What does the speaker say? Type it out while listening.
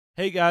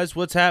Hey guys,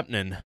 what's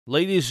happening?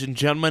 Ladies and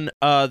gentlemen,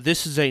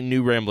 this is a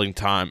new Rambling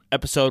Time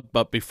episode,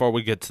 but before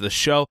we get to the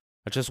show,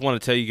 I just want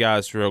to tell you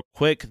guys real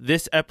quick,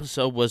 this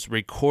episode was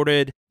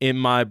recorded in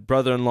my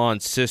brother-in-law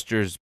and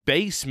sister's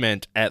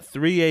basement at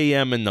 3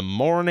 a.m. in the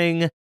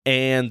morning,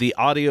 and the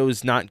audio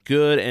is not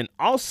good, and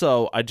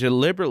also, I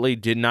deliberately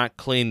did not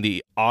clean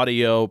the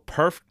audio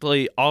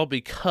perfectly, all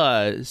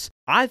because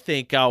I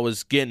think I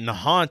was getting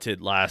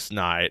haunted last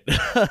night.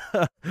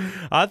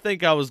 I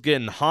think I was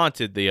getting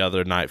haunted the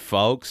other night,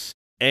 folks.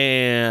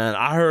 And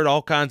I heard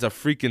all kinds of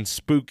freaking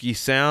spooky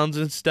sounds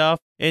and stuff.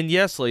 And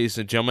yes, ladies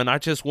and gentlemen, I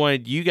just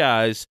wanted you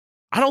guys,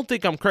 I don't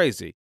think I'm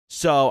crazy.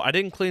 So I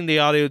didn't clean the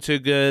audio too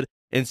good.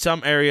 In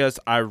some areas,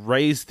 I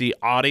raised the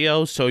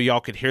audio so y'all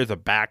could hear the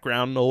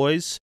background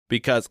noise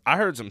because I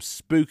heard some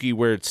spooky,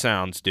 weird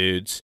sounds,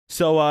 dudes.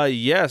 So,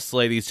 yes,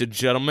 ladies and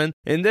gentlemen,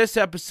 in this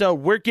episode,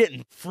 we're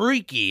getting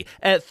freaky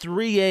at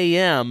 3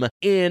 a.m.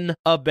 in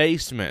a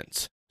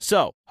basement.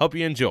 So, hope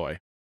you enjoy.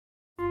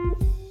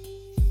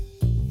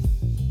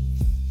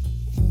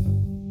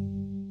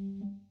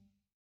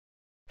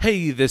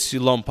 Hey, this is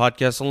your Lone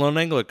Podcast, Alone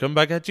Angler. Come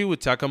back at you with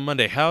Taco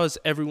Monday. How is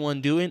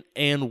everyone doing?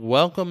 And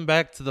welcome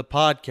back to the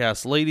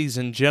podcast, ladies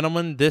and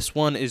gentlemen. This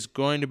one is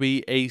going to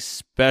be a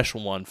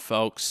special one,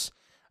 folks.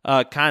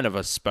 Kind of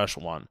a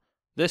special one.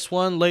 This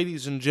one,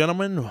 ladies and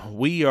gentlemen,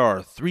 we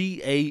are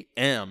 3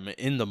 a.m.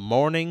 in the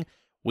morning.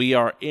 We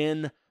are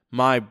in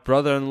my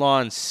brother-in-law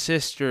and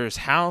sister's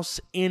house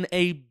in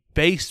a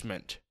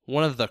basement.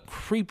 One of the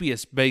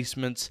creepiest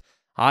basements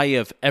I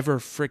have ever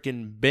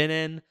freaking been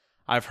in.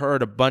 I've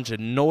heard a bunch of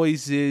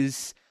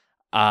noises.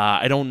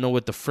 I don't know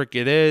what the frick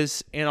it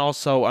is. And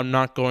also, I'm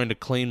not going to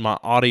clean my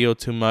audio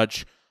too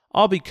much.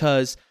 All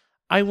because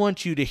I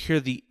want you to hear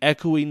the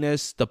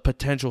echoiness, the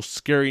potential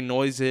scary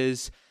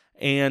noises,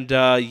 and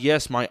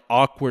yes, my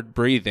awkward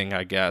breathing,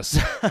 I guess.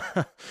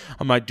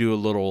 I might do a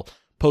little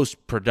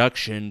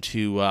post-production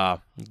to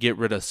get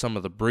rid of some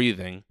of the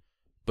breathing.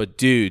 But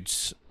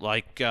dudes,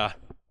 like,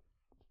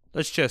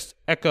 let's just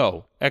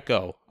echo. I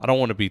don't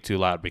want to be too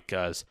loud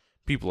because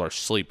people are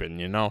sleeping,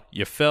 you know?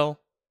 You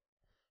feel?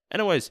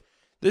 Anyways,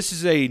 this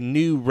is a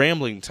new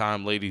Rambling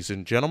Time, ladies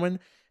and gentlemen.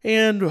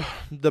 And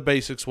the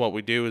basics, what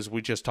we do is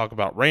we just talk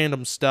about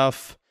random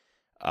stuff.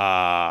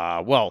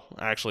 Well,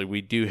 actually, we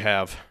do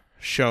have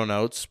show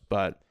notes,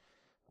 but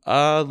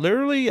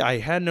literally, I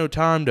had no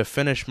time to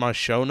finish my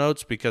show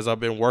notes because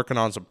I've been working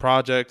on some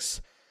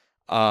projects.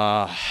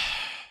 Been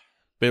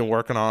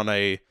working on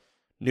a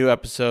new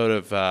episode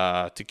of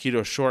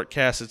Taquito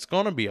Shortcast. It's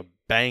going to be a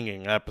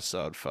banging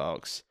episode,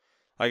 folks.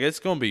 Like, it's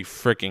going to be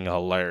freaking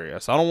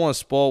hilarious. I don't want to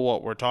spoil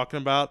what we're talking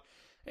about,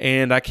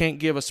 and I can't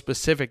give a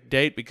specific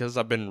date because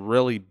I've been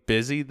really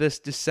busy this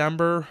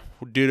December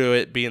due to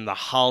it being the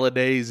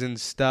holidays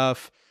and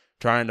stuff,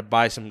 trying to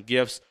buy some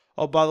gifts.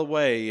 Oh, by the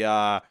way,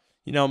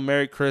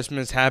 Merry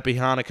Christmas, Happy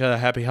Hanukkah,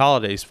 Happy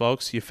Holidays,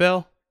 folks. You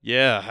feel?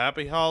 Yeah,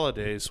 Happy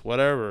Holidays,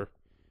 whatever.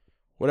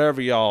 Whatever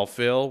y'all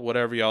feel,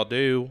 whatever y'all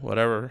do,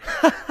 whatever.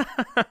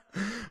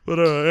 But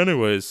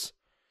anyways,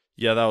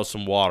 yeah, that was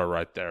some water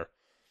right there.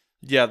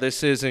 Yeah,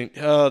 this isn't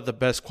the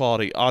best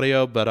quality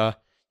audio, but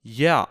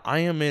yeah, I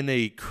am in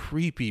a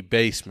creepy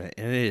basement,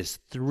 and it is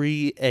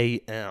 3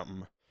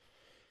 a.m.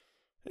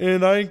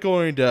 And I ain't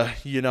going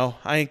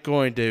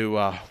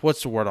to,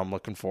 what's the word I'm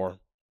looking for?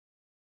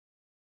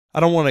 I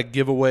don't want to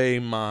give away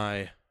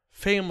my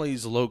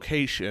family's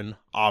location,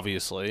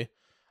 obviously.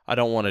 I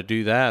don't want to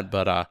do that,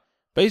 but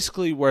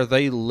basically where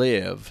they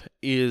live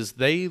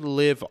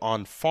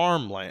on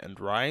farmland,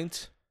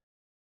 right?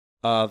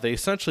 They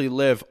essentially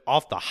live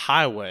off the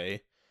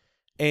highway,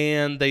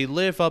 and they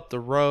live up the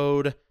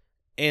road,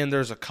 and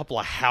there's a couple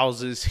of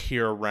houses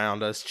here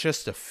around us,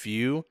 just a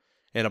few,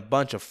 and a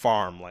bunch of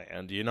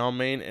farmland, you know what I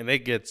mean? And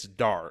it gets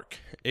dark.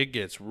 It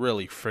gets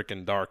really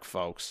freaking dark,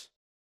 folks.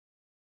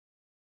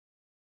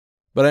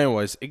 But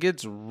anyways, it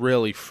gets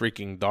really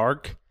freaking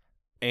dark,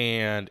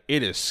 and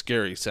it is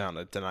scary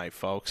sounding tonight,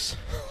 folks.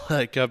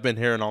 Like, I've been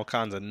hearing all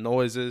kinds of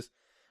noises.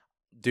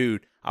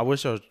 Dude, I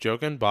wish I was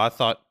joking, but I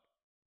thought,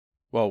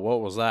 whoa,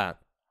 what was that?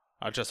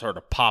 I just heard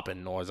a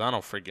popping noise. I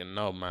don't freaking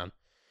know, man.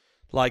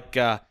 Like,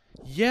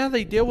 yeah,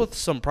 they deal with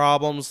some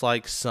problems,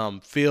 like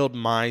some field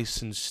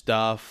mice and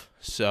stuff.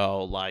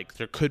 So, like,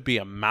 there could be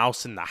a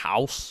mouse in the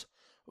house.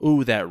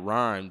 Ooh, that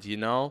rhymed, you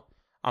know?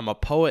 I'm a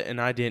poet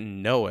and I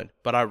didn't know it,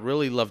 but I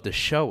really love to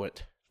show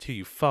it to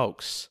you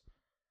folks.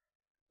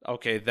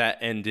 Okay, that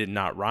end did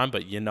not rhyme,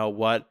 but you know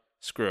what?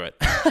 Screw it.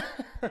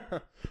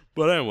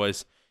 But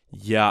anyways,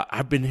 yeah,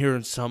 I've been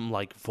hearing some,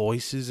 like,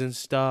 voices and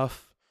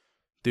stuff.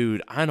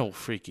 Dude, I don't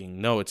freaking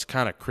know. It's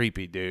kind of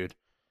creepy, dude.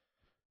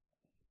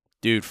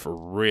 Dude, for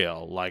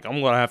real. Like, I'm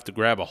going to have to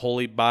grab a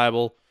holy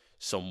Bible,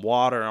 some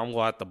water. I'm going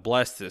to have to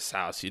bless this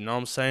house. You know what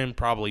I'm saying?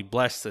 Probably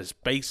bless this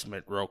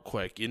basement real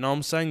quick. You know what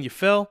I'm saying? You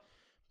feel?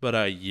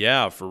 But,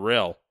 yeah, for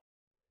real.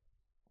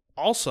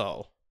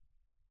 Also,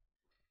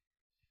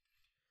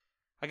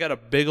 I got a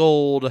big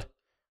old,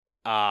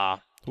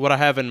 what I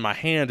have in my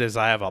hand is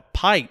I have a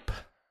pipe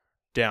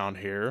down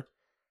here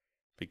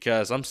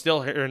because I'm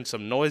still hearing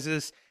some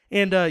noises.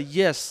 And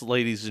yes,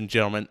 ladies and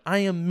gentlemen, I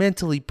am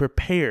mentally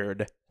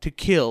prepared to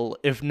kill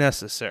if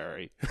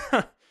necessary.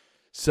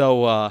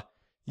 So,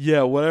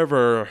 yeah,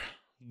 whatever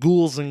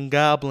ghouls and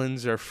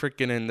goblins are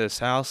freaking in this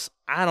house,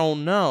 I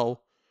don't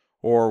know.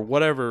 Or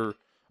whatever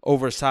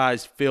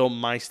oversized film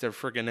Meister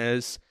freaking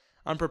is,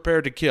 I'm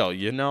prepared to kill,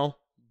 you know?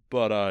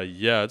 But,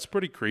 yeah, it's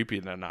pretty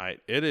creepy tonight.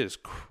 It is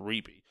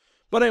creepy.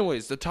 But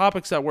anyways, the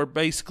topics that we're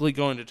basically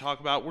going to talk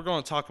about, we're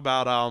going to talk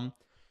about,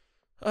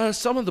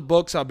 some of the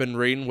books I've been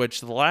reading, which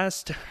the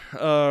last,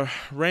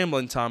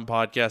 Rambling Time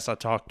podcast I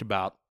talked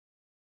about.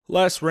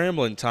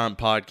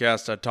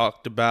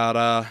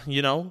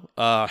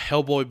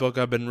 Hellboy book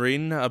I've been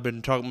reading. I've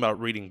been talking about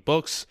reading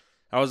books.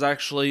 That was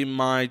actually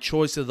my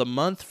choice of the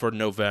month for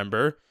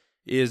November,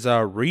 is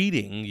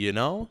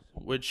reading,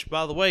 which,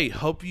 by the way,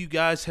 hope you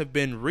guys have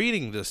been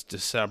reading this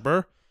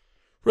December.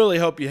 Really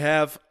hope you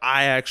have.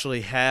 I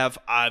actually have.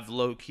 I've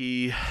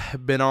low-key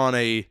been on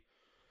a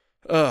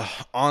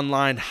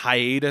online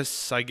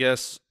hiatus, I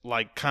guess,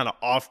 like kind of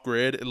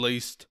off-grid, at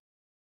least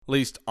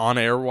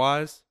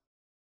on-air-wise.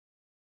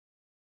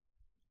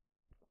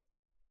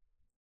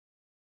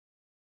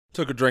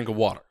 Took a drink of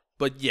water.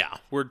 But yeah,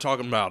 we're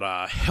talking about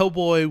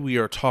Hellboy. We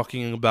are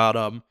talking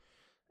about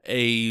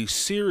a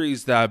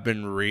series that I've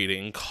been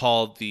reading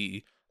called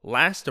The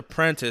Last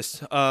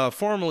Apprentice,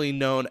 formerly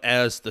known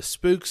as The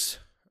Spooks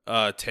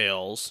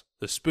Tales,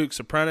 The Spooks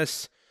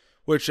Apprentice,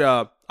 which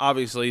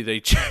obviously they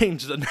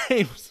changed the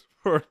names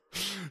for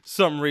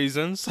some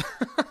reasons.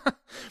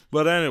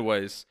 But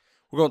anyways,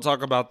 we're going to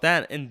talk about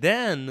that. And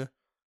then,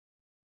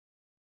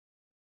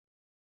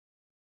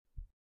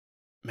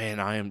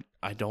 man,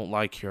 I don't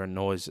like hearing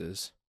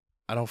noises.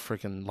 I don't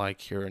freaking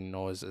like hearing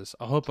noises.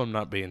 I hope I'm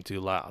not being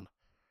too loud.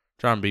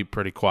 Trying to be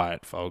pretty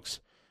quiet, folks.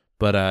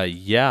 But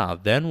yeah,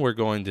 then we're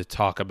going to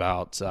talk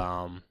about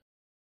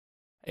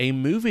a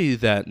movie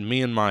that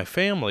me and my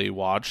family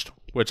watched,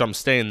 which I'm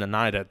staying the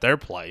night at their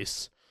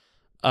place.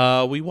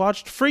 We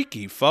watched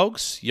Freaky,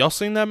 folks. Y'all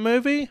seen that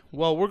movie?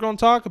 Well, we're going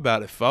to talk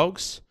about it,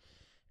 folks.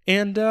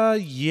 And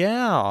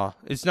yeah,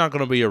 it's not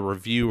going to be a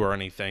review or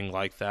anything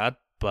like that,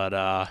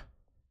 but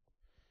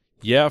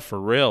yeah, for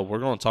real, we're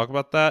going to talk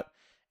about that.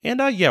 And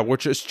yeah, we're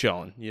just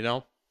chilling,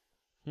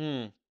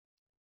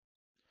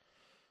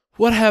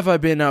 What have I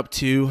been up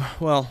to?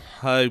 Well,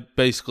 I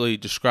basically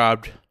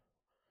described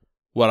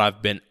what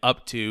I've been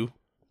up to,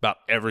 about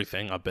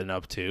everything I've been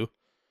up to.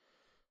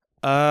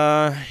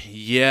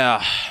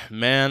 Yeah,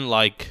 man,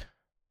 like,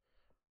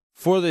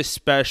 for this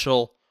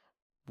special,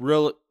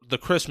 the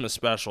Christmas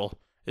special,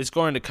 it's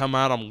going to come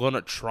out. I'm going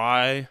to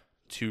try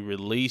to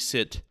release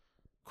it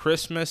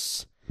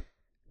Christmas.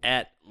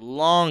 At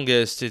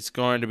longest, it's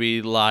going to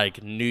be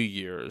like New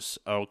Year's,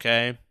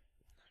 okay?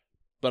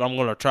 But I'm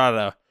going to try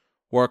to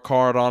work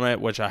hard on it,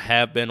 which I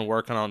have been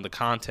working on the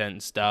content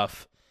and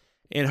stuff.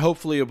 And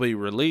hopefully it'll be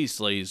released,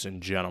 ladies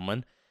and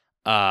gentlemen.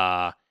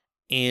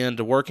 And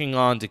working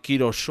on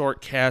Taquito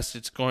Shortcast,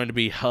 it's going to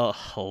be a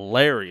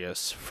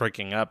hilarious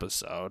freaking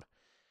episode.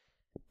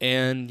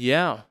 And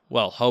yeah,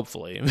 well,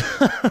 hopefully.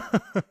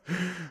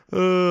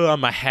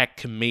 I'm a hack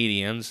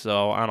comedian,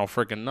 so I don't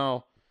freaking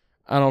know.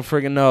 I don't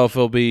freaking know if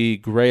it'll be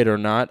great or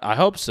not. I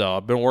hope so.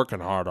 I've been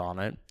working hard on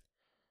it.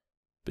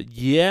 But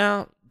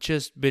yeah,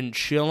 just been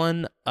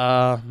chilling.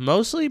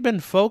 Mostly been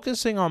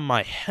focusing on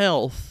my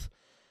health.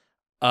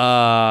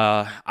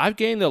 I've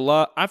gained a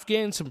lot. I've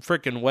gained some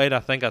freaking weight. I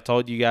think I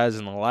told you guys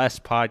in the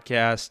last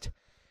podcast.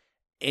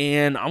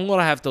 And I'm going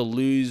to have to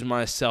lose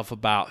myself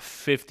about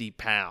 50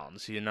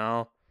 pounds,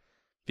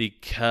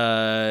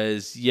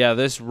 Because, yeah,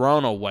 this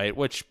Rona weight,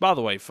 which, by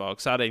the way,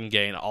 folks, I didn't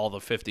gain all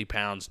the 50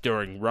 pounds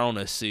during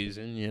Rona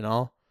season,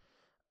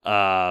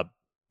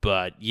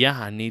 But, yeah,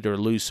 I need to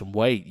lose some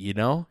weight,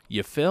 You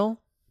feel?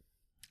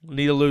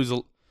 Need to lose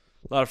a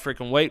lot of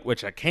freaking weight,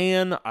 which I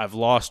can. I've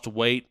lost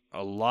weight,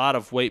 a lot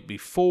of weight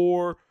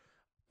before.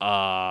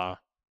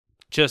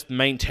 Just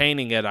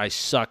maintaining it, I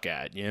suck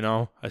at,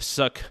 I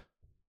suck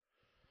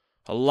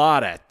a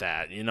lot at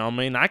that,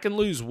 I can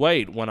lose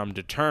weight when I'm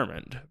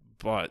determined,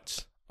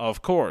 but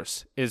of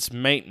course, it's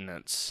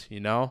maintenance,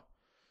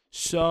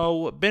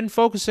 So, been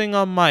focusing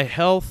on my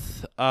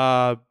health,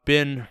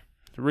 been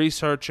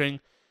researching,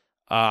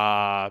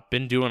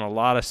 been doing a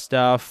lot of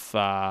stuff,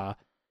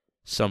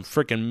 some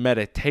freaking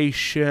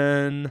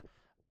meditation,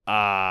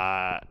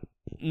 none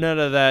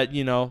of that,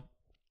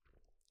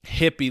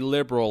 hippie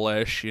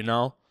liberal-ish,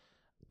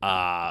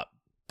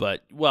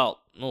 But,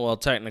 well,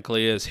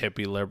 technically is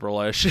hippie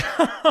liberal-ish,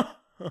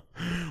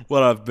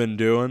 what I've been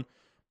doing.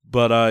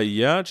 But,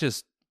 yeah,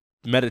 just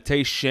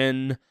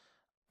meditation,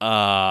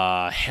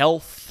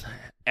 health,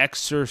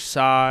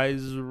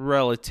 exercise,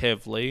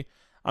 relatively.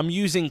 I'm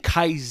using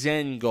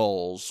Kaizen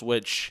goals,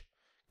 which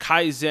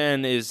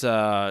Kaizen is,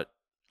 I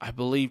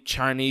believe,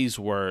 Chinese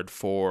word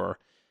for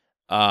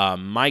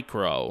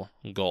micro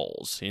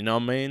goals. You know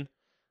what I mean?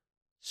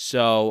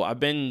 So I've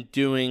been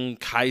doing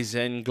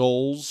Kaizen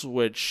goals,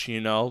 which,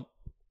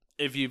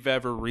 if you've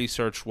ever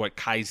researched what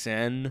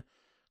Kaizen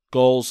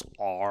goals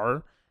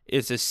are,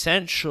 it's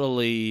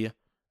essentially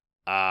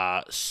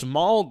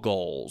small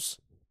goals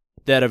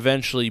that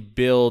eventually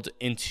build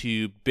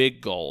into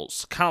big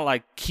goals, kind of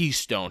like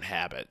keystone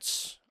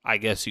habits, I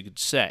guess you could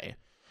say.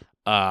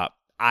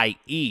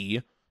 I.e.,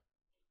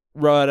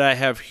 what I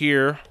have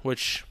here,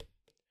 which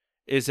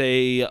is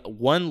a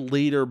 1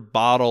 liter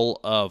bottle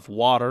of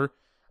water.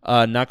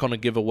 Not going to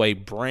give away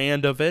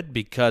brand of it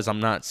because I'm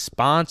not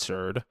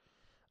sponsored.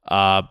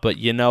 But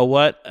you know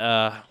what?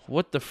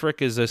 What the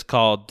frick is this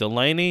called?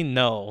 Delaney?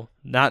 No,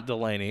 not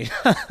Delaney.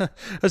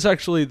 That's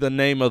actually the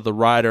name of the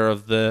writer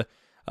of the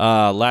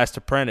Last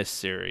Apprentice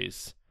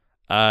series.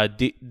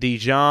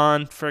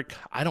 Dijon, frick.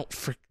 I don't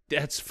frick.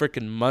 That's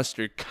frickin'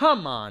 mustard.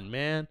 Come on,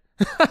 man.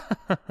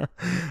 I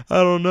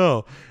don't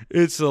know.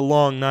 It's a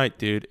long night,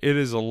 dude. It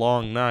is a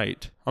long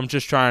night. I'm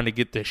just trying to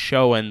get this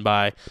show in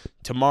by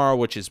tomorrow,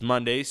 which is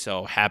Monday.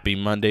 So happy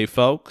Monday,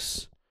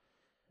 folks.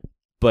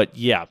 But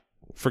yeah,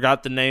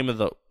 forgot the name of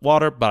the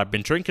water, but I've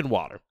been drinking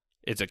water.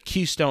 It's a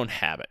keystone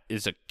habit.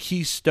 It's a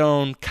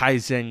keystone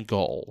Kaizen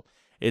goal.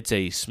 It's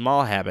a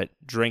small habit.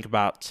 Drink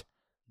about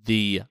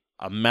the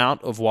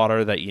amount of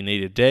water that you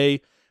need a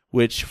day,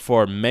 which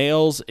for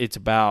males, it's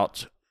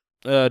about,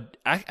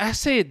 I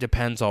say it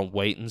depends on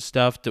weight and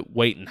stuff,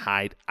 weight and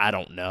height, I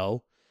don't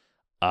know.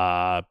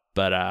 But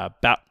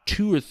about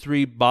 2 or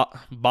 3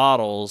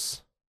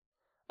 bottles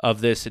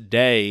of this a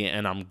day,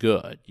 and I'm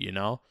good, you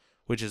know?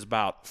 Which is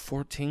about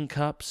 14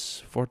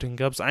 cups. 14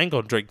 cups. I ain't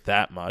gonna drink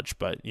that much,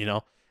 but, you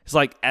know, it's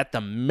like at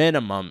the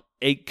minimum,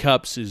 8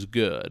 cups is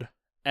good.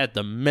 At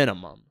the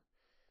minimum.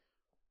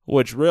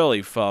 Which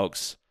really,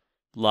 folks,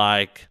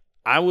 like,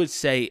 I would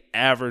say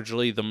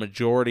averagely the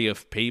majority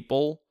of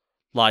people,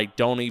 like,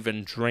 don't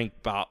even drink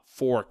about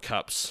 4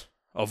 cups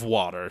of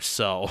water.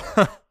 So,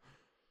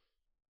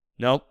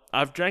 nope.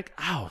 I've drank,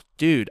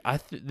 dude,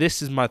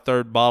 this is my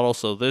 3rd bottle,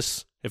 so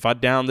this, if I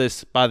down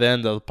this by the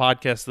end of the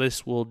podcast,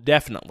 this will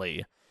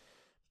definitely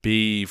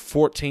be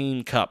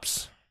 14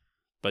 cups.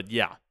 But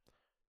yeah,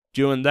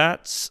 doing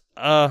that's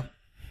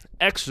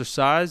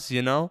exercise,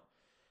 you know,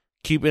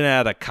 keeping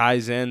at a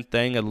Kaizen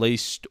thing, at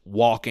least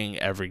walking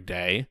every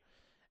day.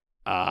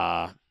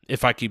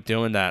 If I keep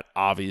doing that,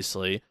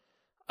 obviously,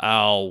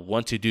 I'll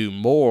want to do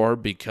more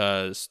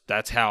because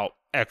that's how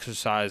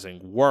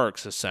exercising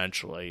works,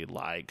 essentially.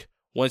 Like,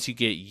 once you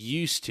get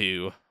used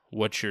to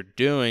what you're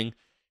doing,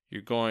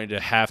 you're going to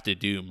have to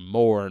do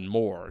more and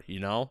more, you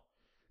know?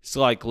 It's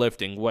like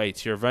lifting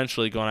weights. You're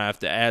eventually going to have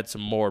to add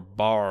some more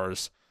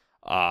bars,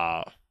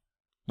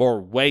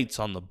 more weights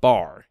on the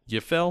bar.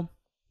 You feel?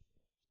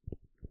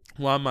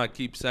 Why am I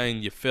keep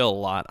saying you feel a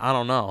lot? I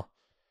don't know.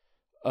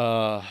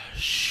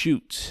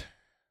 Shoot.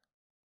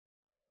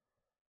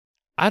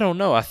 I don't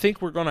know. I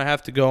think we're going to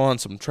have to go on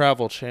some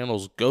Travel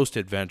Channel's Ghost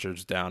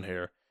Adventures down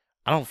here.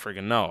 I don't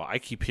freaking know. I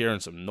keep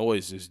hearing some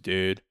noises,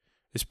 dude.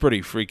 It's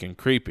pretty freaking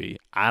creepy.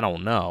 I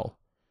don't know.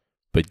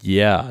 But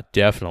yeah,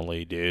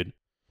 definitely, dude.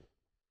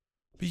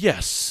 But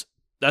yes,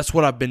 that's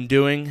what I've been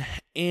doing.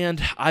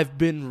 And I've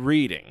been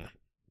reading.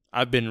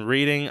 I've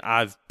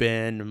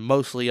been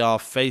mostly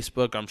off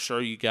Facebook. I'm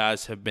sure you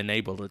guys have been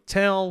able to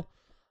tell.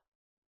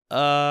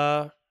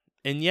 And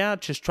yeah,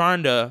 just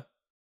trying to,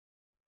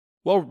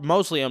 well,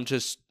 mostly I'm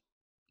just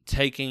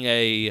taking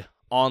a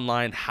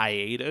online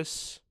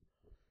hiatus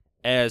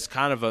as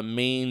kind of a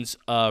means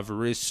of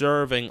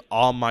reserving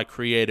all my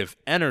creative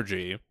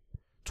energy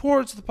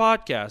towards the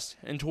podcast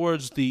and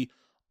towards the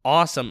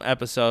awesome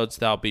episodes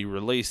that'll be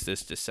released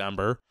this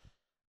December.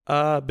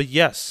 But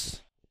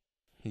yes,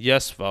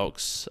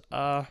 folks.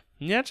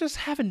 Yeah, just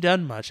haven't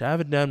done much.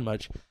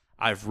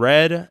 I've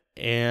read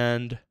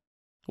and,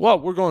 well,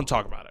 we're going to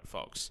talk about it,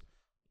 folks.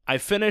 I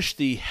finished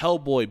the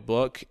Hellboy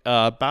book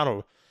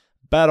about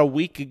a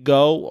week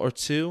ago or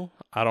two.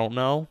 I don't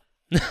know.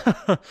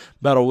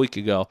 About a week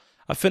ago.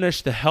 I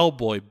finished the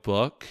Hellboy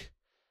book.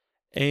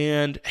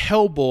 And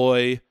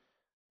Hellboy,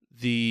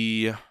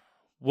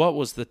 what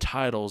was the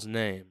title's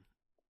name?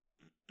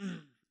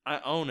 I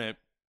own it.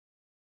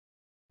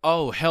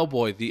 Oh,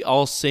 Hellboy, The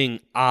All-Seeing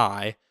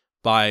Eye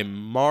by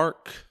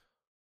Mark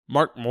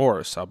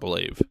Morris, I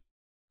believe.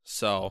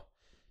 So,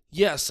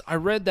 yes, I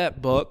read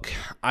that book.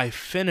 I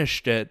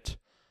finished it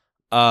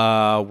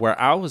where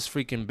I was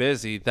freaking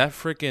busy. That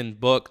freaking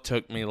book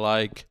took me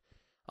like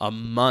a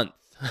month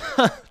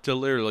to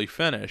literally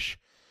finish,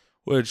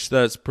 which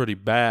that's pretty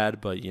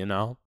bad, but you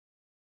know,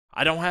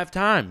 I don't have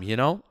time, you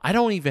know? I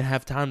don't even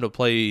have time to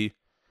play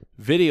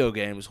video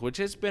games, which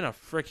it's been a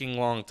freaking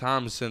long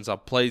time since I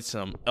played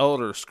some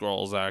Elder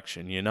Scrolls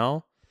action, you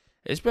know?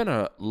 It's been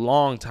a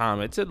long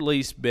time. It's at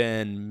least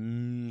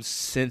been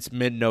since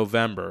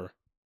mid-November.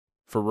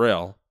 For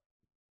real.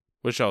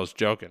 Wish I was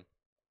joking.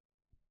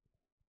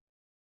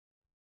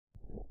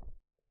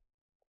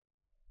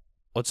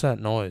 What's that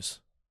noise?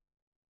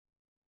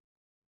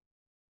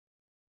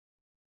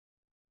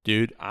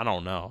 Dude, I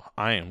don't know.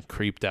 I am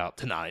creeped out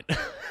tonight.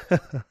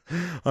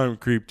 I'm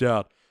creeped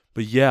out.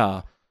 But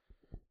yeah.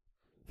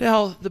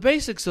 Now, the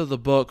basics of the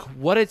book,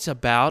 what it's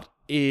about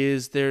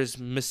is there's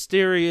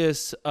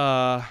mysterious,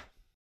 well,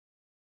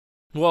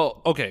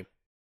 okay.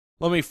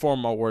 Let me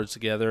form my words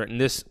together,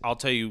 and this, I'll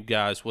tell you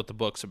guys what the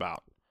book's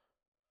about.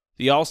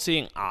 The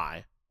All-Seeing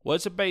Eye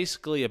What's it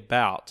basically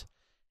about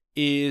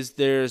is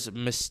there's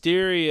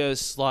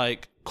mysterious,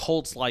 like,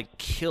 cult-like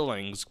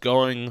killings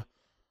going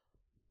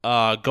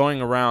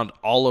around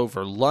all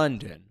over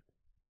London.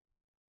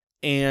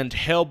 And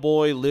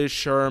Hellboy, Liz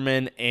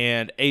Sherman,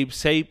 and Abe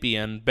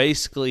Sapien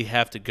basically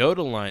have to go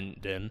to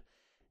London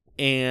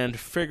and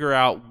figure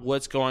out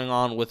what's going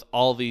on with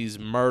all these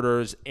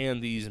murders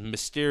and these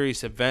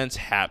mysterious events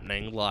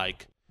happening,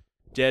 like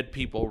dead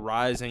people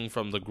rising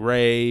from the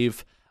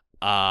grave,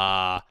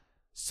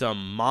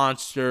 some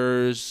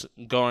monsters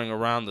going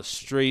around the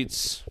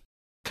streets,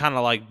 kind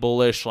of like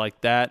bullish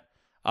like that.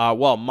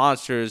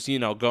 Monsters,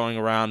 going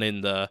around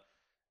in the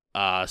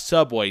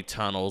subway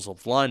tunnels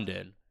of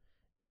London.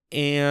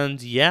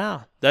 And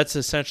yeah, that's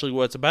essentially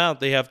what it's about.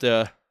 They have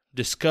to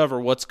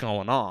discover what's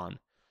going on.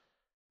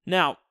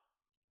 Now,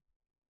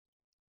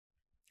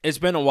 it's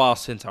been a while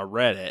since I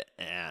read it,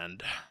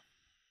 and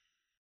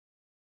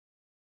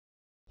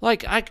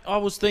like I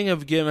was thinking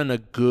of giving a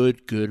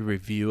good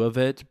review of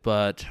it,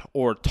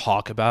 or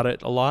talk about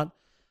it a lot.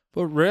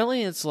 But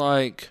really, it's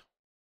like,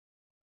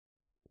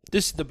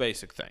 this is the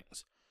basic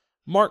things.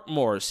 Mark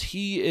Morris,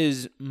 he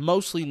is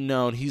mostly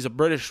known, he's a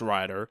British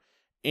writer,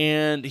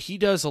 and he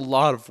does a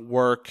lot of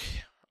work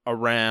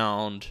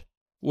around,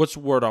 what's the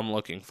word I'm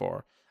looking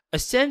for?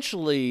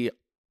 Essentially,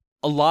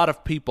 a lot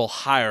of people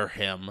hire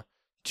him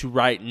to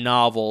write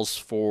novels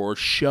for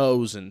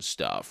shows and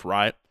stuff,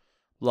 right?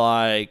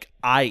 Like,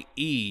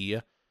 i.e.,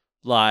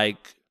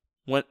 like,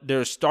 when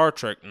there's Star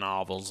Trek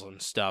novels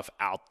and stuff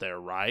out there,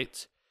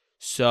 right?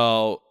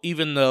 So,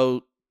 even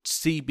though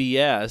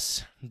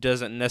CBS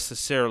doesn't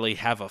necessarily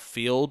have a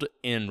field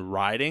in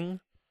writing,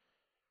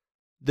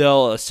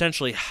 they'll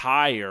essentially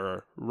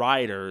hire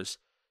writers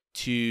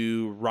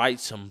to write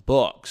some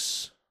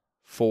books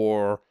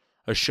for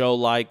a show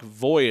like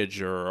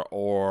Voyager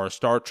or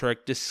Star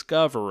Trek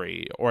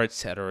Discovery or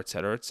etc.,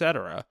 etc.,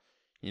 etc.,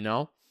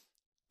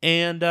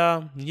 And,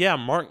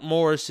 Mark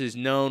Morris is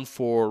known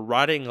for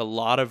writing a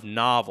lot of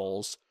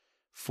novels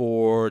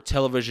for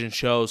television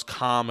shows,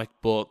 comic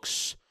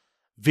books,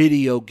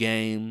 video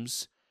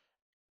games,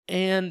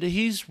 and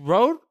he's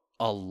wrote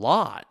a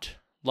lot.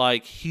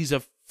 Like, he's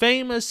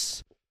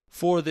famous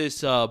for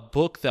this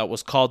book that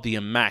was called The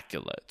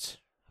Immaculate,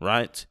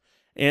 right?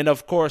 And,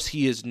 of course,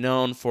 he is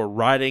known for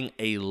writing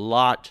a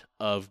lot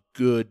of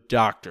good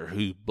Doctor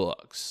Who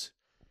books.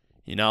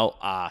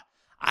 I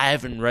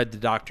haven't read the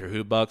Doctor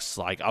Who books.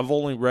 Like, I've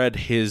only read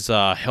his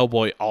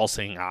Hellboy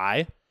All-Seeing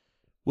Eye,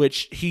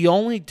 which he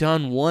only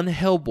done one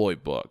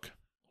Hellboy book,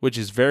 which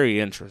is very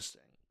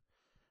interesting.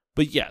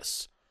 But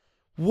yes,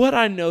 what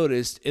I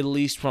noticed, at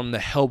least from the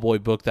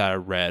Hellboy book that I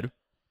read,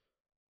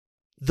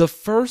 the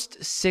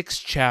first 6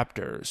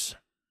 chapters,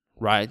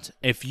 right?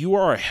 If you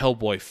are a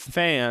Hellboy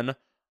fan,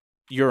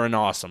 you're an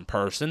awesome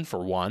person,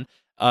 for one.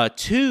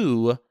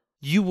 2,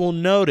 you will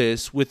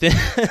notice within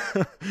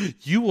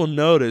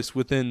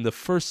the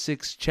first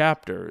 6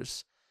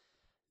 chapters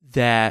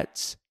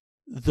that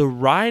the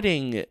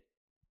writing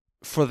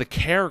for the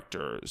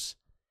characters,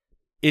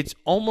 it's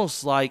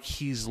almost like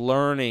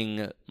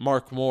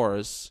Mark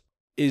Morris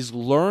is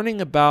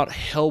learning about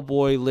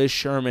Hellboy, Liz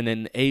Sherman,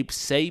 and Abe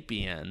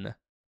Sapien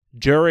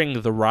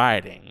during the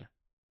writing.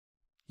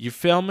 You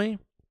feel me?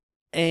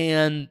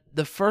 And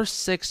the first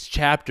 6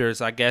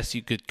 chapters, I guess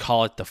you could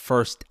call it the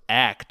first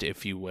act,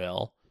 if you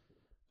will.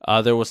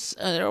 There was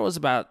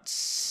about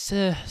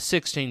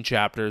 16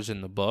 chapters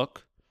in the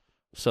book,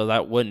 so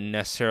that wouldn't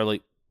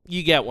necessarily,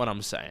 you get what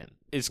I'm saying.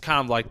 It's kind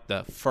of like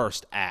the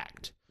first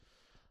act,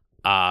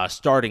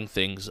 starting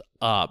things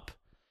up.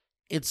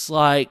 It's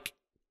like,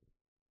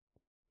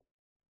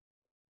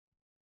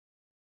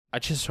 I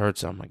just heard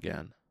something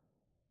again.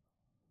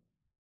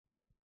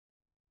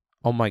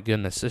 Oh my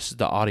goodness, this is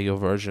the audio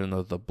version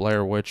of the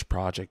Blair Witch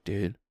Project,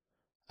 dude.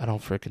 I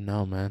don't freaking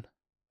know, man.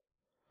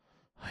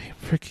 I am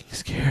freaking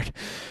scared.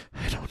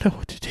 I don't know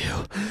what to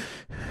do.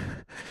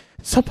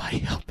 Somebody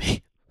help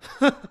me.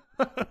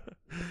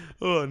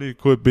 Oh, I need to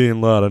quit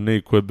being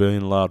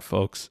loud.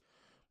 Folks.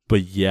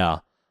 But yeah,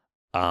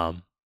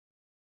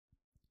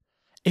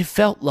 it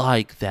felt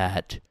like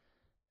that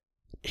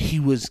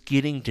he was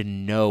getting to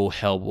know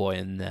Hellboy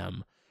and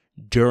them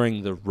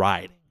during the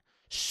writing.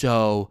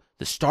 So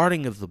the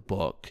starting of the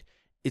book,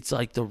 it's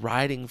like the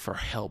writing for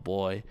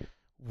Hellboy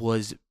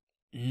was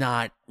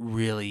not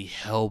really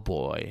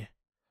Hellboy.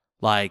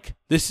 Like,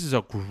 this is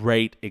a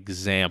great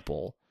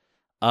example.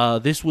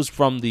 This was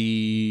from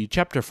the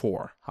chapter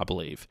 4, I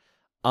believe.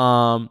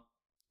 To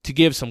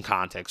give some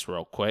context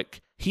real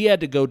quick, he had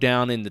to go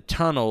down in the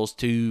tunnels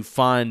to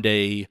find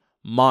a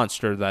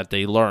monster that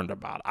they learned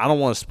about. I don't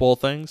want to spoil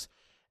things.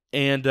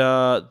 And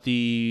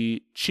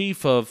the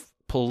chief of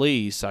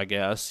police, I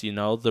guess,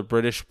 the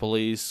British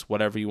police,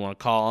 whatever you want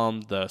to call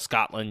them, the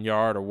Scotland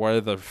Yard or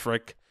whatever the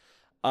frick,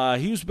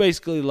 he was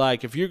basically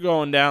like, if you're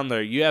going down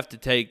there, you have to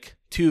take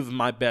 2 of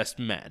my best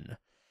men.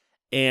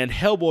 And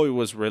Hellboy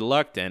was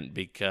reluctant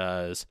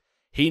because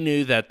he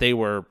knew that they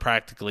were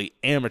practically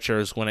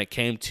amateurs when it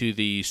came to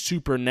the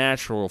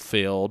supernatural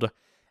field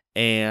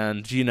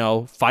and,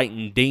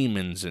 fighting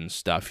demons and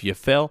stuff, you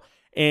feel?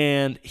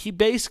 And he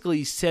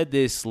basically said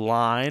this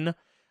line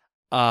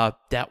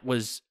that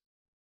was,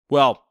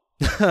 well,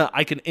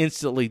 I can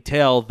instantly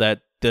tell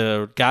that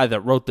the guy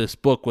that wrote this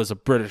book was a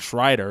British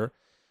writer.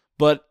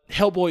 But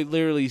Hellboy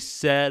literally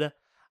said,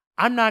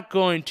 I'm not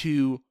going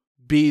to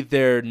be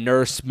their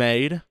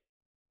nursemaid,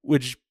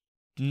 which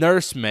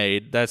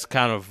nursemaid, that's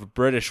kind of a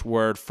British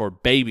word for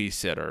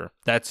babysitter.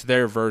 That's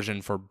their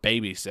version for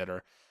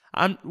babysitter.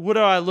 What do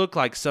I look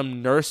like,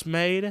 some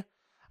nursemaid?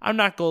 I'm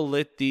not going to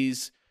let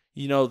these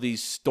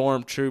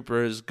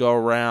stormtroopers go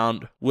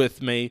around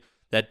with me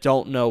that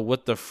don't know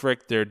what the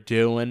frick they're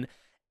doing.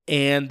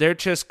 And they're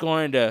just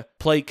going to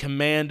play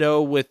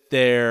commando with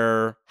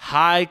their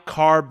high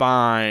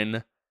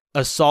carbine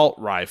assault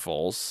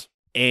rifles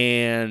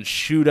and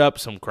shoot up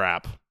some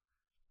crap.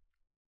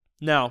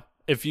 Now,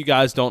 if you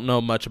guys don't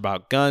know much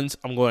about guns,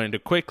 I'm going to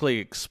quickly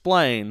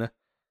explain.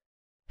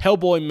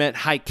 Hellboy meant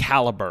high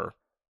caliber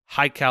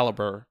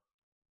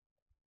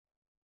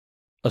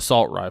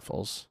assault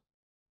rifles.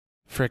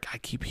 Frick, I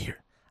keep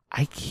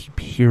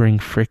hearing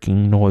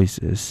freaking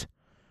noises.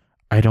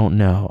 I don't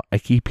know. I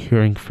keep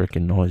hearing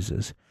freaking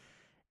noises.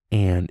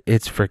 And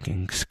it's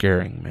freaking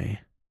scaring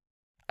me.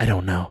 I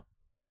don't know.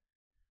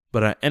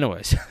 But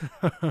anyways,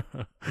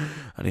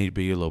 I need to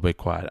be a little bit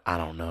quiet. I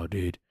don't know,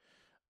 dude.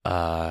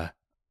 I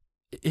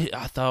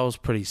thought it was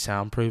pretty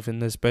soundproof in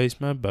this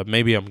basement, but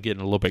maybe I'm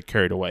getting a little bit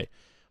carried away.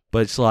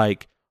 But it's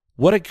like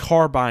what a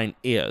carbine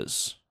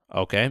is,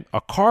 okay?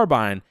 A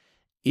carbine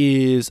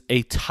is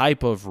a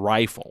type of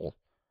rifle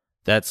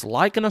that's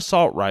like an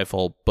assault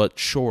rifle, but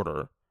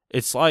shorter.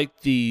 It's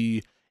like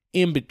the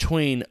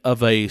in-between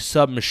of a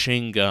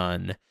submachine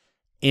gun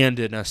and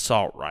an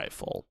assault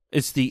rifle.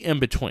 It's the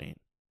in-between.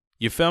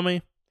 You feel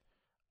me?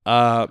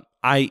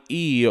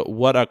 I.e.,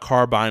 what a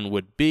carbine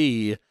would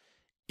be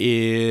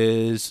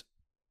is,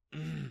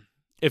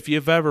 if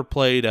you've ever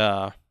played,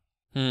 I'm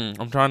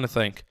trying to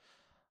think,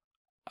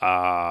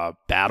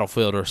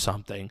 Battlefield or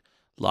something,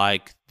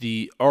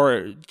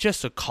 or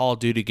just a Call of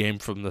Duty game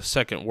from the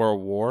Second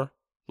World War,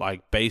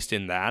 like based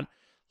in that,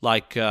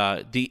 like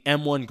the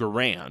M1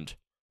 Garand.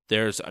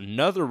 There's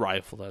another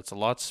rifle that's a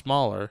lot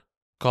smaller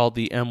called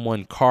the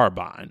M1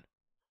 Carbine,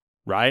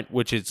 right?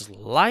 Which is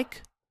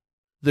like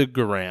the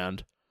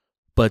Garand,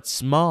 but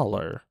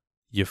smaller.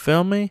 You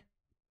feel me?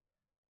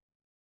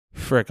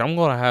 Frick, I'm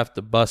going to have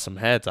to bust some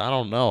heads. I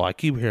don't know. I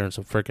keep hearing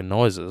some freaking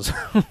noises.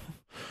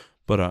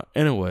 But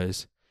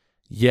anyways,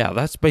 yeah,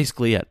 that's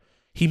basically it.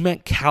 He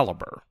meant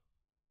caliber,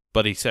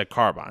 but he said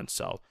carbine.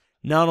 So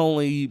not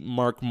only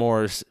Mark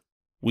Morris,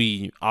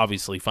 we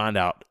obviously find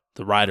out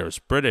the writer is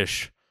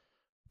British,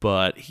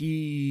 but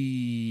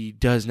he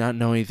does not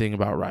know anything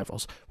about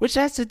rifles, which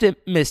that's a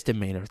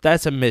misdemeanor.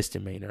 That's a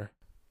misdemeanor.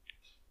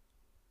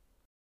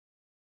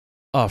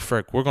 Oh,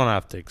 frick, we're going to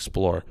have to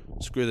explore.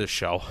 Screw this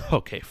show.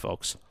 Okay,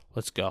 folks,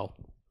 let's go.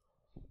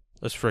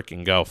 Let's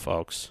freaking go,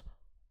 folks.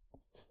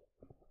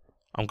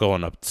 I'm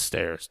going up the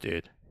stairs,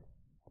 dude.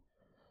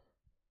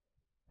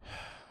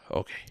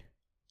 Okay.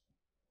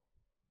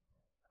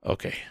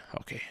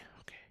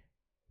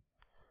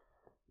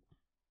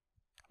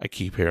 I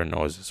keep hearing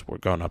noises. We're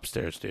going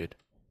upstairs, dude.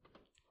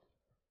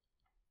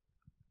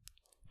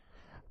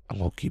 I'm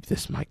going to keep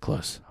this mic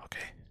close. Okay.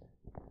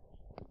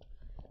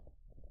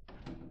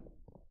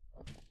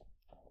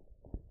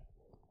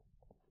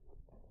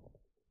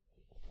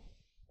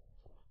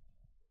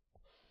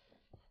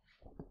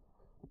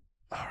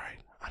 All right.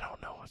 I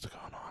don't know what's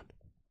going on.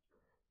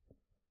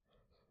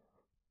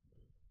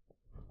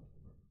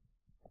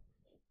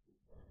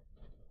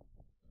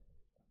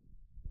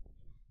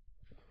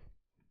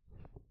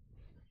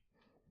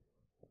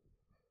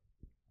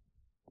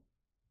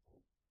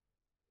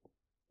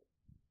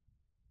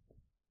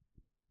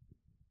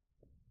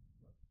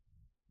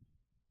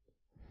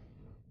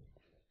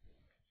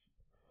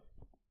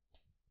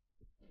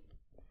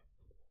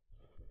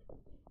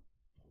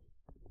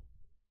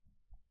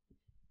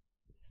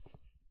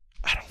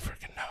 I don't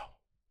freaking know.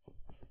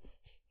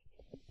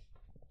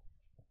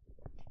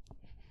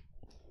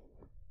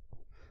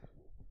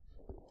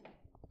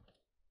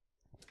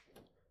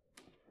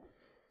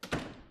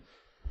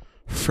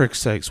 Frick's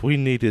sakes, we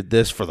needed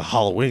this for the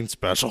Halloween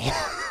special.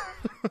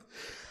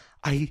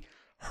 I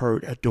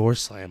heard a door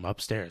slam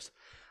upstairs.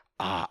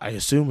 I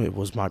assume it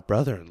was my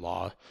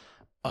brother-in-law,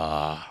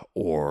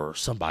 or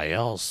somebody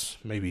else.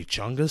 Maybe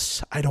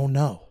Chungus? I don't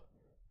know.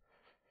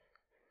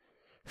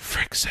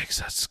 Frick's sakes,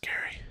 that's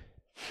scary.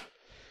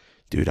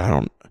 Dude, I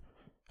don't...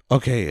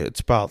 Okay,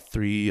 it's about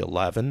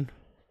 3:11,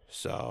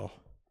 so...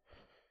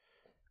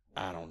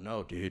 I don't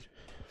know, dude.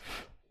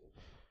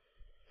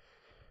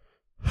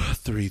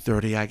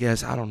 3:30, I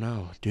guess. I don't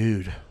know.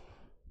 Dude.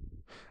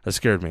 That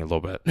scared me a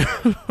little bit.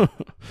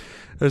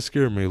 That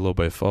scared me a little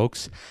bit,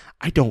 folks.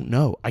 I don't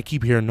know. I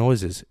keep hearing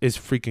noises. It's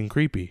freaking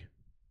creepy.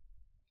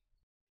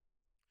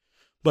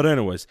 But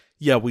anyways,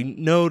 yeah, we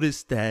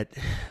noticed that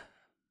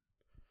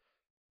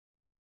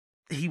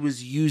he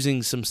was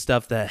using some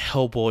stuff that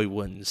Hellboy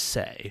wouldn't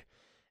say.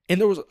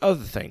 And there was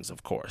other things,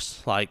 of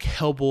course. Like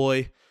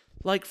Hellboy,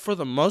 like for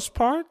the most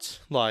part,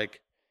 like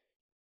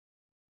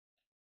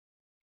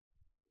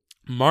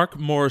Mark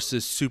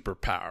Morris's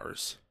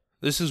superpowers.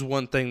 This is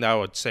one thing that I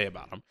would say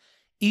about him.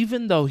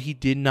 Even though he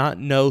did not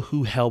know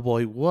who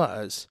Hellboy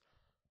was,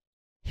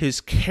 his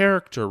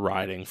character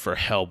writing for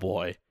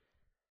Hellboy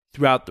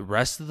throughout the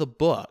rest of the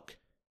book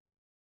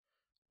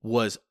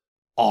was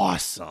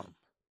awesome.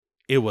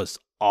 It was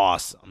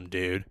awesome,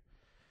 dude.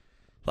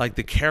 Like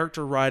the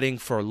character writing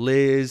for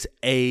Liz,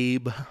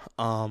 Abe,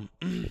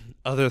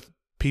 other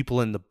people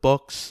in the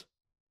books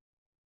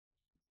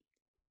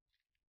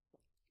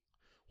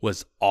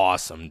was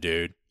awesome,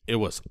 dude. It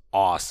was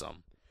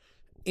awesome.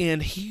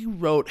 And he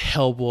wrote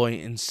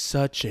Hellboy in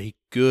such a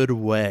good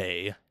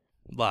way.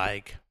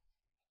 Like,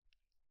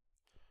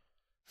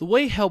 the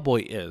way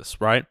Hellboy is,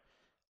 right?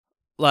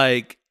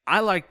 Like, I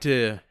like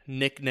to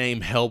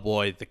nickname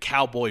Hellboy the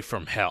cowboy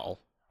from hell,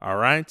 all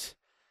right?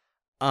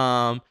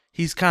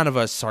 He's kind of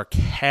a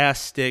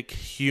sarcastic,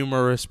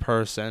 humorous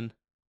person.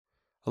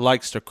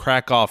 Likes to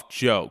crack off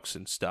jokes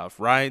and stuff,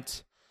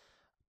 right?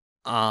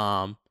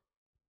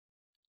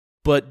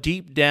 But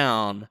deep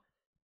down,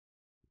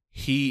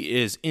 he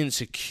is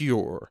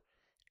insecure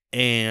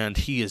and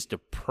he is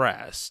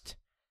depressed.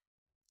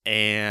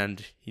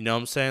 And, you know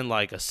what I'm saying?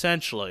 Like,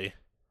 essentially,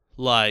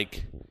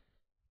 like,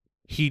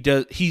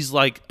 he's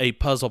like a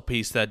puzzle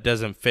piece that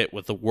doesn't fit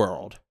with the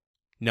world.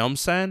 You know what I'm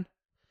saying?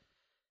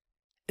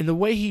 And the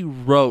way he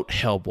wrote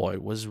Hellboy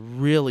was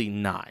really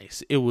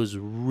nice. It was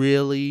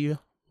really,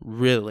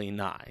 really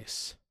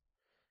nice.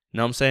 You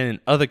know what I'm saying? And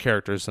other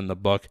characters in the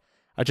book,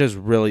 I just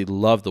really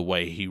love the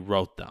way he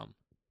wrote them.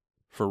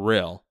 For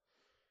real.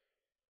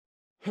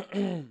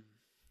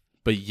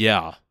 But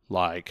yeah,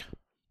 like,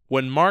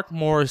 when Mark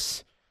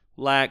Morris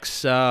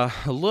lacks a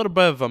little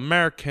bit of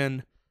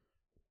American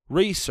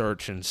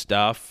research and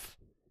stuff,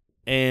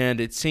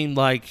 and it seemed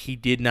like he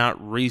did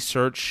not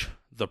research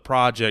the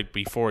project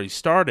before he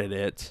started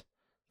it,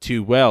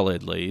 too well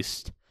at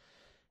least.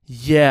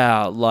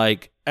 Yeah,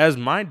 like, as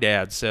my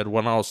dad said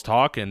when I was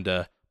talking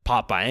to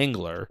Papa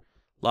Angler,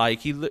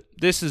 like,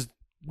 this is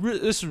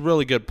a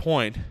really good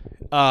point.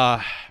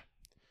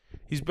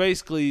 He's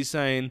basically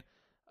saying,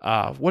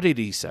 what did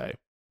he say?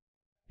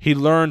 He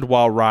learned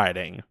while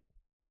writing.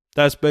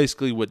 That's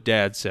basically what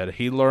Dad said.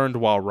 He learned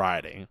while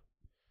writing.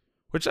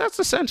 Which that's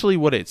essentially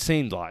what it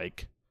seemed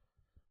like.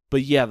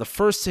 But yeah, the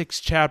first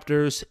 6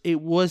 chapters, it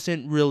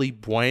wasn't really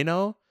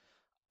bueno.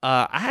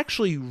 I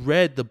actually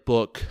read the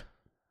book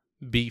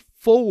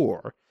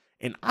before,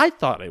 and I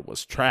thought it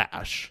was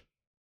trash.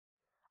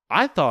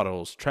 I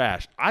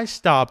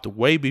stopped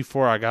way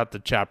before I got to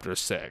chapter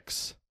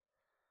 6.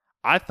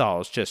 I thought it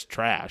was just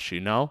trash, you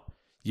know?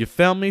 You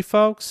feel me,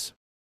 folks?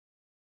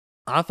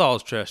 I thought it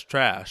was just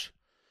trash.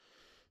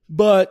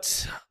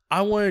 But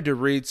I wanted to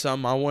read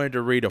something. I wanted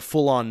to read a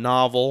full-on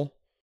novel.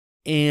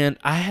 And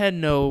I had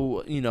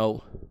no,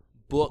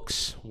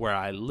 books where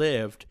I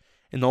lived.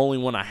 And the only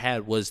one I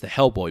had was the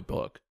Hellboy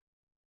book.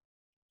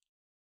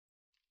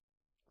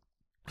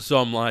 So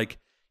I'm like,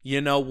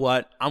 you know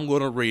what? I'm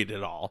going to read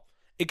it all.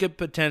 It could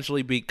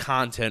potentially be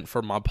content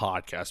for my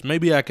podcast.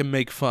 Maybe I can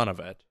make fun of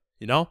it,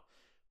 you know?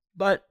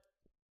 But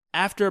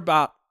after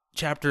about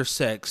chapter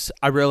 6,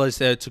 I realized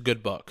that it's a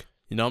good book.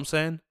 You know what I'm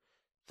saying?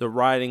 The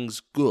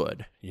writing's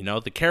good.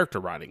 The character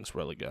writing's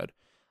really good.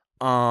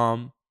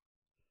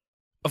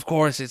 Of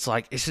course, it's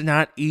like, it's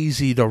not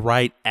easy to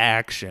write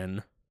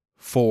action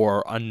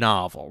for a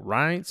novel,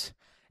 right?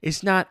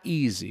 It's not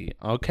easy,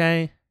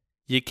 okay?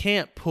 You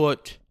can't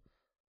put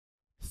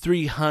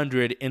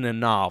 300 in a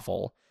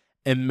novel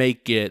and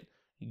make it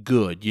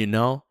good,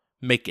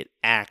 Make it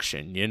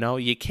action,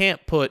 You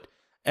can't put,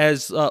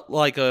 as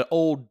like an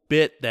old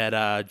bit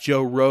that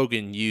Joe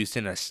Rogan used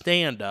in a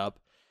stand-up,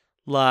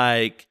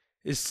 like,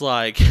 it's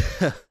like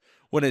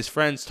when his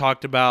friends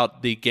talked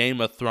about the Game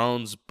of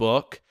Thrones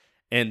book,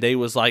 and they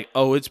was like,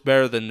 oh, it's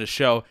better than the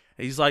show.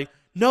 And he's like,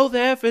 no, the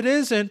F it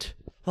isn't.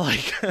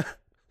 Like,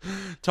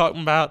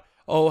 talking about,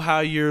 oh, how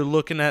you're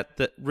looking at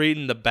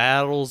reading the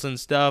battles and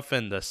stuff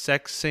and the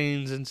sex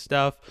scenes and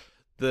stuff.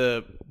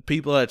 The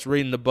people that's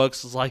reading the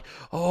books is like,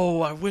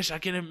 oh, I wish I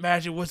could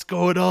imagine what's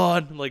going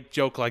on. Like,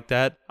 joke like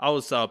that. I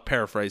was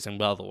paraphrasing,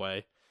 by the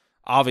way.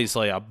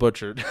 Obviously, I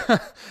butchered.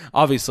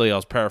 Obviously, I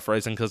was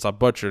paraphrasing because I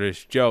butchered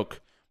his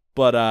joke.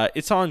 But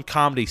it's on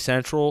Comedy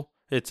Central.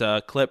 It's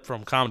a clip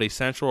from Comedy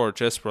Central or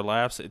Just for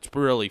Laughs. It's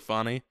really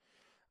funny.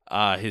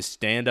 His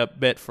stand-up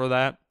bit for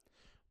that.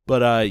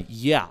 But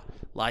yeah,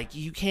 like,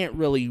 you can't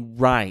really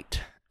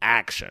write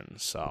action.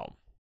 So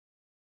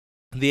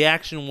the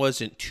action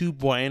wasn't too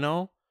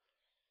bueno.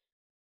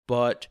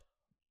 But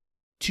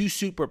 2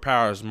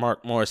 superpowers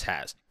Mark Morris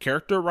has: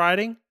 character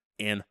writing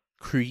and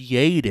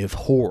creative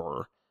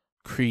horror.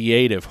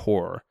 Creative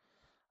horror.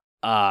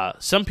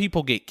 Some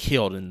people get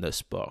killed in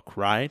this book,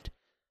 right?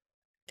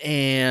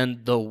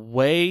 And the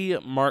way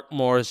Mark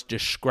Morris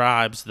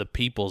describes the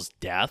people's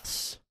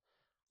deaths,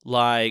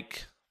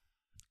 like,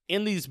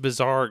 in these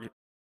bizarre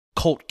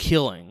cult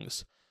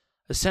killings,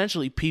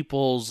 essentially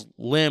people's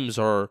limbs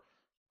are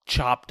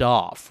chopped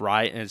off,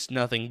 right? And it's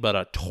nothing but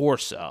a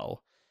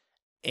torso.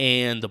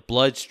 And the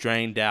blood's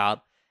drained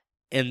out.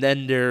 And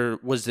then there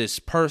was this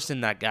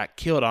person that got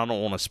killed. I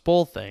don't want to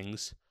spoil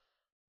things,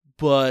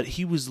 but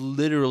he was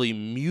literally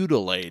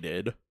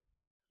mutilated.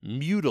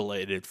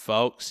 Mutilated,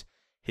 folks.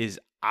 His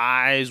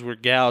eyes were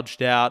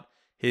gouged out.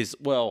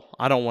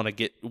 I don't want to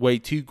get way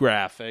too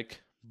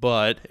graphic,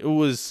 but it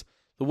was,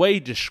 the way he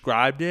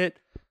described it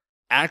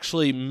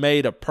actually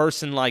made a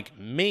person like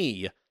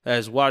me that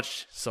has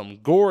watched some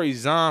gory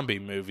zombie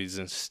movies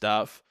and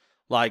stuff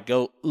like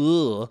go,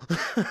 ugh.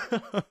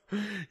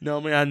 No, I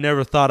mean, I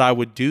never thought I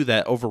would do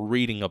that over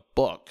reading a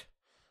book.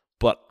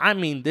 But I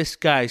mean, this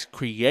guy's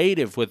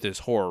creative with his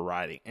horror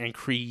writing and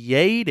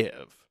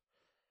creative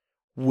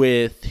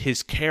with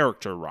his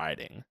character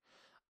writing.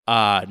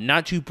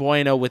 Not too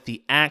bueno with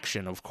the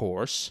action, of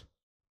course,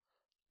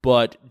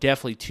 but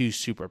definitely two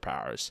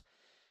superpowers.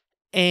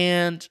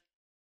 And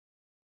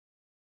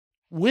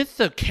with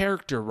the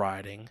character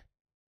writing,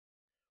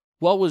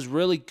 what was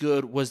really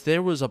good was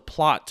there was a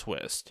plot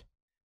twist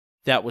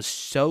that was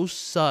so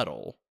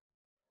subtle.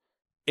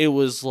 It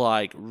was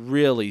like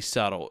really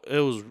subtle.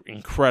 It was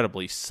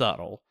incredibly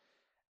subtle.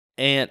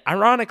 And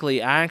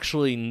ironically, I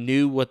actually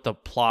knew what the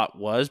plot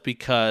was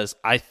because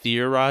I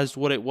theorized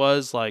what it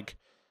was like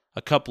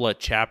a couple of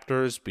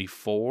chapters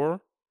before.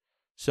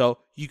 So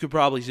you could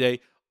probably say,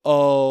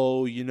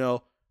 oh,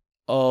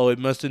 it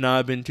must have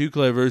not been too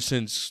clever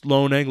since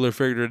Lone Angler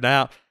figured it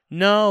out.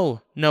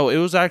 No, it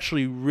was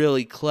actually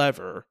really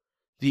clever.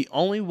 The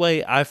only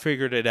way I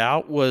figured it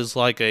out was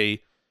like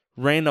a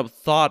random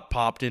thought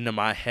popped into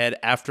my head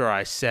after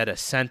I said a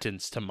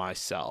sentence to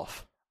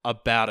myself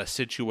about a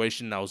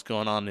situation that was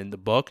going on in the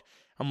book.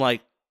 I'm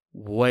like,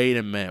 wait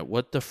a minute,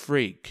 what the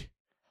freak?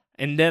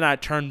 And then I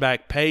turned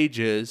back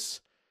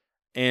pages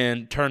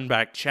and turned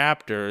back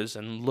chapters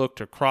and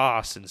looked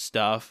across and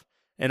stuff,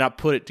 and I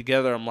put it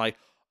together. I'm like,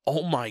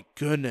 oh my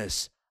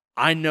goodness,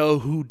 I know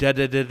who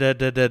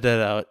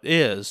da-da-da-da-da-da-da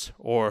is,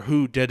 or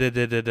who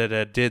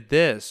da-da-da-da-da-da did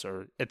this,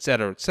 or et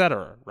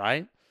cetera,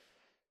 right?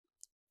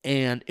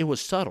 And it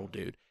was subtle,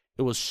 dude.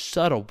 It was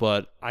subtle,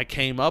 but I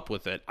came up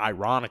with it,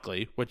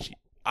 ironically,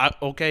 I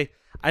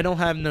don't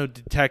have no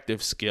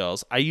detective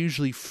skills. I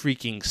usually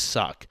freaking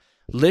suck.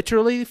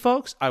 Literally,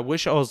 folks, I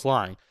wish I was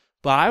lying,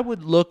 but I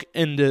would look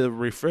in the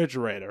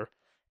refrigerator,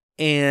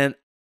 and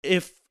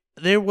if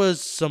there was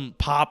some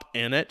pop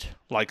in it,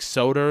 like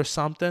soda or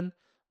something,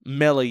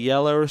 Mellow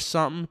Yellow or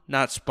something,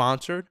 not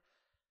sponsored,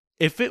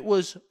 if there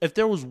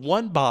was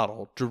one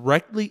bottle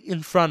directly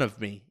in front of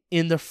me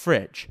in the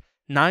fridge,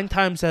 9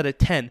 times out of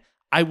 10,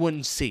 I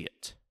wouldn't see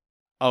it.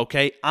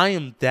 Okay? I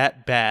am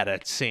that bad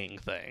at seeing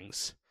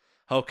things.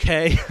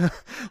 Okay?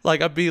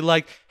 Like, I'd be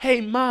like,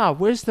 hey, Ma,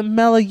 where's the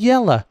Mellow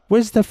Yellow?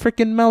 Where's the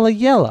freaking Mellow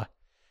Yellow?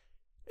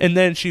 And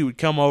then she would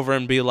come over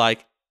and be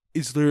like,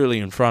 it's literally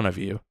in front of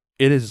you.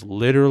 It is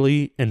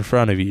literally in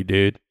front of you,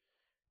 dude.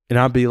 And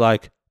I'd be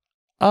like,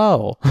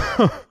 oh.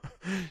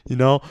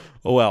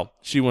 Well,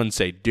 she wouldn't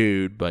say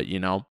dude, but,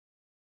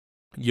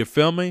 you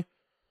feel me?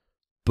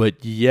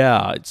 But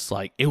yeah, it's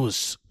like, it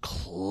was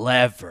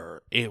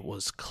clever. It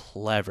was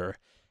clever.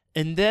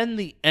 And then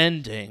the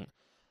ending,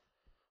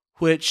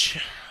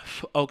 which,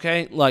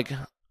 okay, like,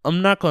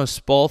 I'm not going to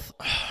spoil,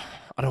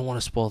 I don't want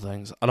to spoil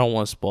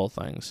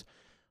things.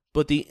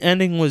 But the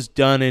ending was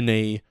done in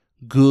a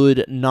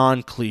good,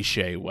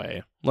 non-cliche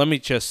way. Let me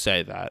just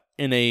say that.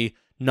 In a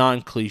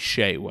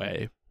non-cliche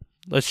way.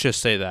 Let's just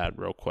say that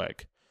real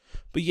quick.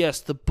 But yes,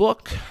 the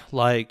book,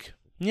 I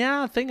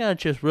think I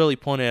just really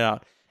pointed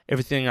out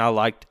everything I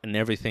liked and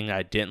everything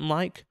I didn't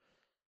like.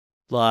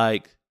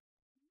 Like,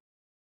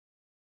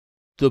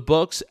 the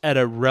book's at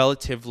a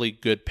relatively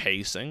good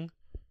pacing.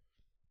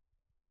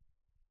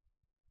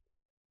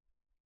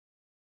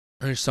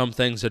 There's some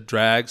things that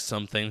drag,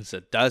 some things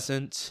that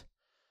doesn't.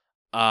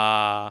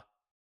 There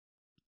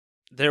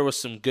was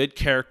some good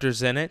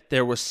characters in it.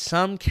 There were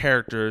some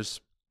characters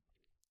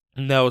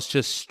that was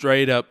just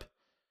straight up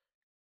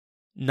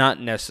not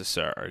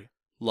necessary.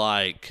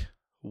 Like,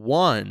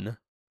 one,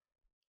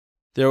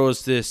 there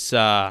was this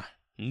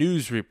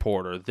news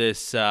reporter,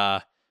 this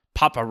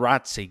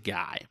paparazzi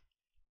guy.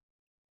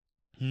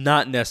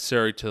 Not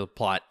necessary to the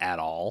plot at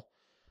all.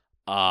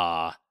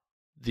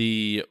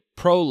 The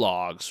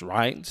prologues,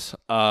 right?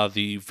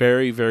 The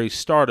very, very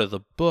start of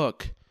the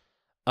book,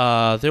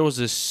 there was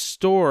this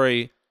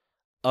story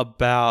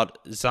about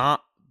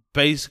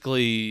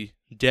basically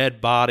dead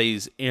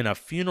bodies in a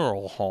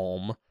funeral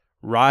home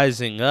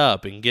rising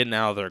up and getting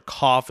out of their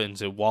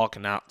coffins and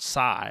walking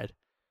outside.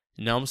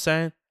 You know what I'm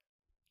saying?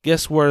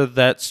 Guess where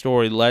that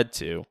story led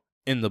to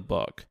in the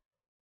book?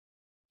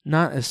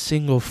 Not a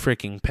single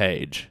freaking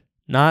page.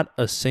 Not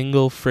a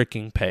single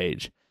freaking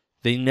page.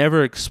 They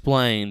never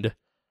explained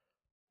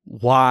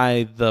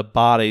why the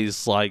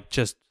bodies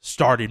just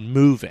started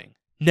moving.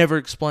 Never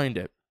explained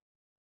it.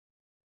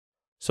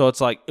 So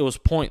it's like, it was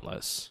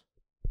pointless.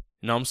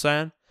 You know what I'm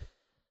saying?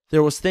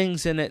 There was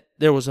things in it,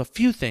 there was a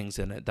few things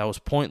in it that was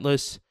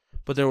pointless,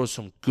 but there was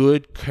some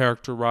good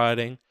character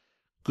writing,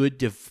 good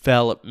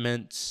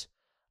developments.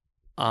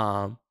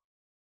 I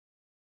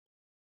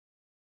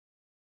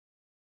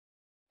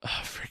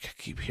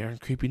keep hearing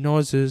creepy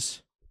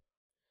noises.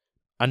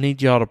 I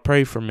need y'all to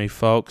pray for me,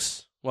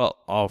 folks. Well,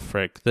 oh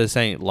frick, this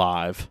ain't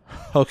live.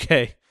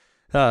 Okay,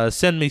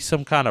 send me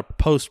some kind of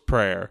post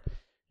prayer.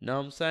 You know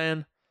what I'm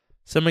saying?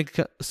 Send me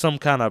some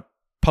kind of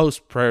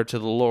post prayer to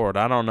the Lord.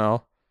 I don't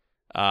know.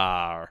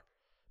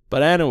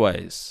 But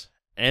anyways,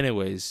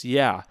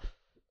 yeah.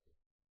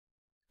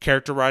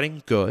 Character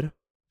writing, good.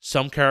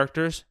 Some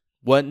characters,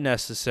 wasn't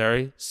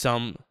necessary.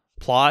 Some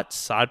plots,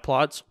 side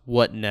plots,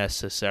 wasn't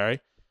necessary.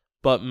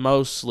 But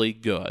mostly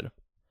good.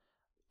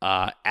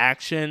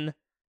 Action,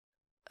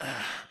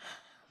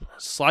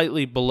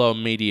 slightly below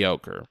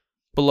mediocre.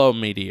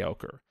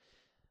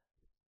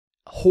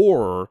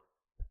 Horror,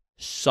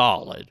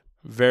 solid.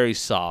 Very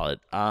solid.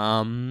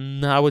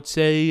 I would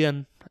say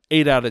an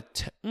 8 out of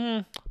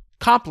 10.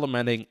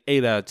 Complimenting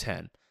 8 out of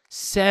 10.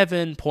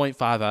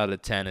 7.5 out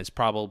of 10 is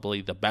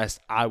probably the best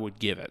I would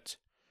give it.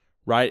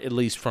 Right? At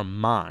least from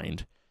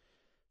mind.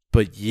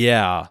 But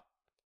yeah.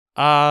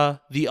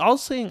 The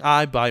All-Seeing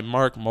Eye by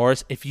Mark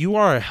Morris. If you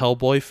are a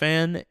Hellboy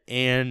fan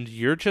and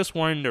you're just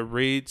wanting to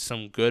read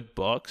some good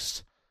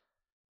books,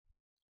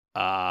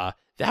 that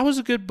was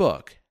a good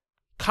book.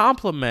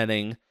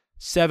 Complimenting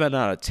 7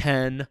 out of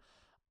 10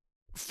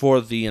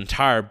 for the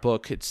entire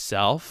book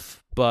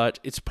itself, but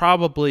it's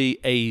probably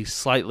a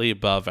slightly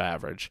above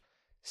average.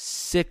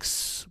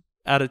 6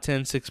 out of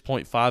 10,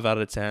 6.5 out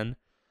of 10.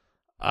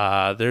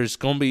 There's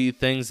going to be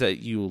things that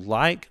you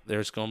like.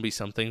 There's going to be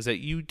some things that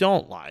you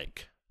don't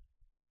like.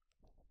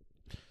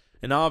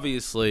 And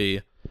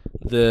obviously,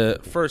 the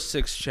first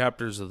 6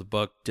 chapters of the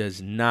book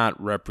does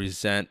not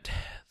represent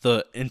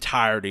the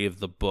entirety of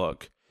the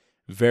book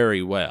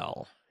very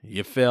well.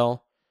 You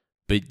feel?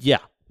 But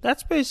yeah,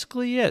 that's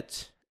basically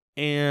it.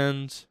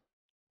 And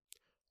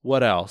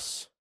what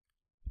else?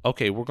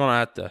 Okay, we're going to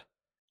have to...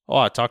 Oh,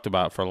 I talked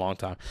about it for a long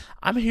time.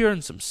 I'm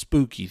hearing some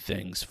spooky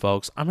things,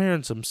 folks. I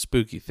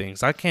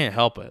can't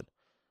help it.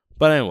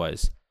 But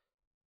anyways,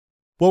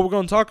 what we're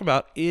going to talk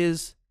about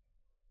is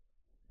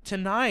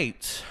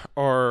tonight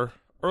or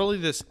early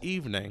this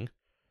evening,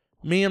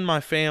 me and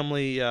my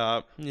family,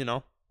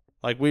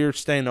 like we were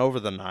staying over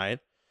the night.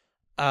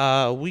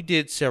 We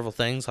did several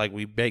things, like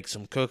we baked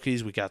some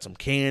cookies, we got some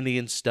candy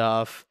and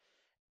stuff.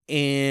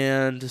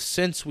 And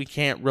since we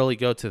can't really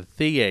go to the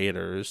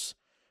theaters,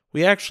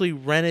 we actually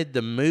rented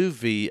the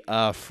movie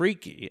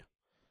Freaky,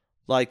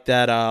 like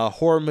that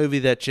horror movie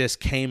that just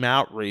came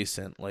out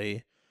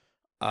recently.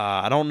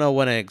 I don't know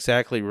when it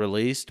exactly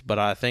released, but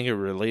I think it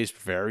released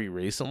very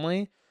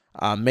recently.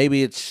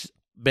 Maybe it's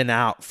been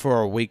out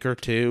for a week or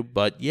two,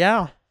 but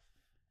yeah,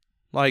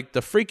 like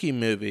the Freaky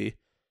movie,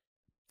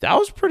 that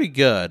was pretty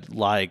good.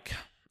 Like,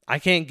 I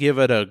can't give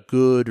it a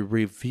good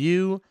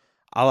review.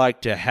 I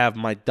like to have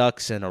my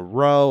ducks in a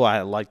row.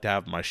 I like to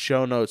have my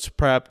show notes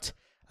prepped.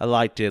 I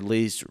like to at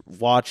least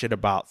watch it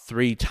about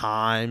 3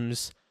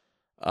 times,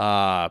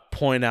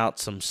 point out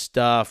some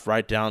stuff,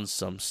 write down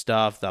some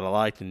stuff that I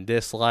liked and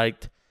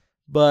disliked.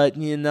 But,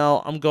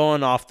 I'm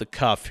going off the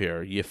cuff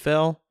here. You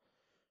feel?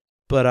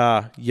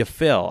 But, you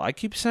feel. I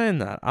keep saying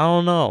that. I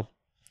don't know.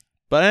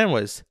 But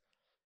anyways,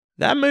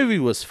 that movie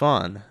was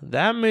fun.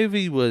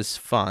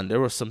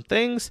 There were some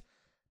things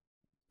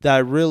that I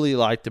really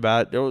liked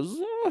about it. There was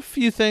a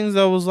few things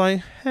that was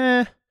like,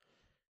 But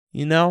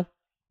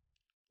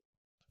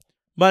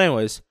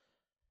anyways,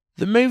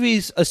 the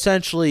movie's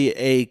essentially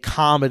a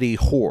comedy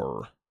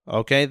horror.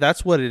 Okay,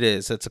 that's what it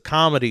is. It's a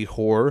comedy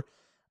horror.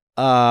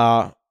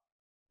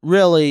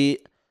 Really,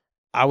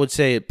 I would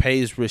say it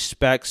pays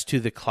respects to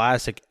the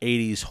classic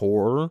 80s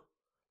horror,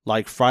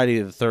 like Friday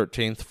the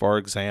 13th, for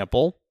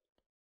example.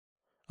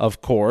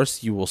 Of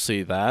course, you will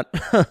see that.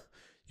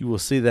 You will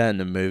see that in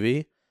the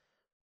movie.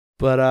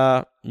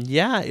 But,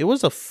 yeah, it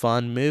was a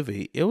fun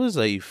movie.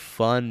 The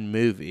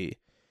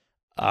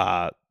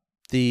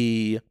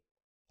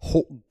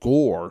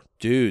gore,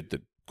 dude,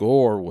 the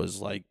gore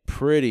was, like,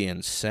 pretty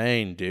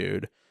insane,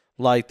 dude.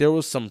 Like, there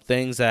was some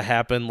things that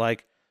happened,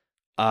 like,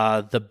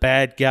 the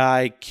bad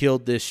guy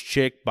killed this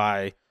chick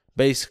by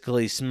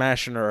basically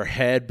smashing her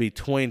head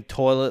between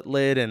toilet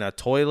lid and a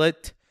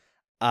toilet.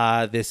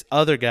 This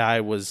other guy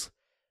was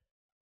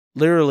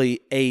literally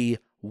a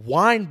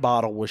wine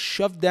bottle was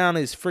shoved down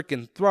his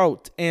freaking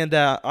throat. And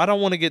I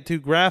don't want to get too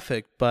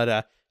graphic,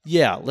 but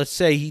yeah, let's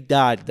say he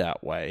died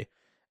that way.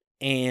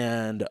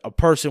 And a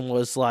person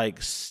was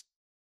like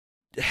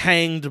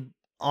hanged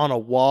on a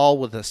wall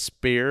with a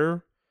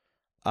spear.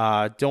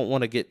 Don't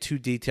want to get too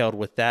detailed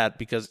with that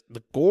because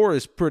the gore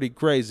is pretty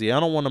crazy. I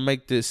don't want to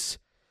make this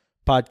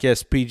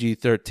podcast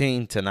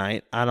PG-13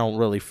 tonight. I don't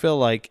really feel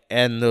like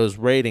adding those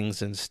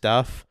ratings and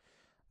stuff.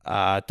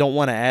 Don't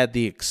want to add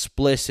the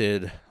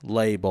explicit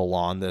label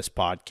on this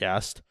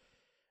podcast.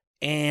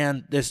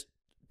 And this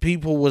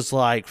people was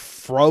like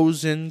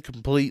frozen,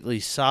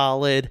 completely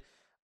solid.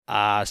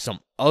 Some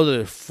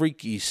other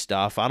freaky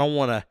stuff. I don't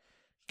want to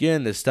get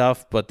into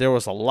stuff, but there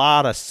was a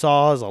lot of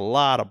saws, a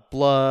lot of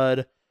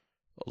blood,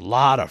 a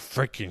lot of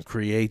freaking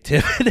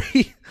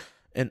creativity.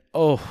 And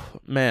oh,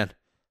 man,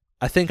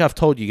 I think I've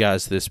told you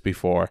guys this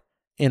before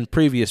in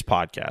previous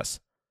podcasts.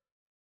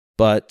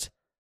 But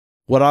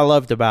what I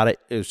loved about it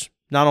is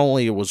not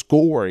only it was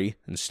gory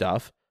and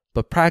stuff,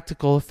 but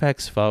practical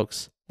effects,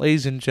 folks.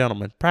 Ladies and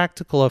gentlemen,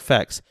 practical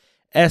effects.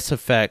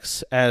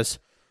 S-effects, as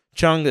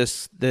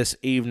Chungus this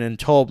evening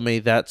told me,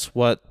 that's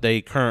what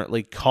they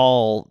currently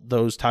call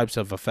those types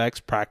of effects,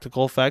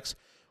 practical effects,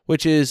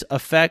 which is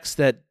effects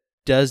that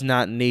does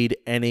not need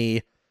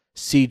any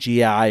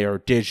CGI or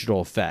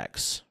digital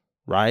effects,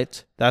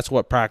 right? That's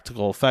what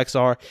practical effects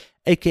are,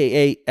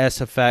 aka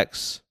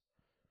S-effects.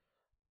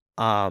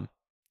 But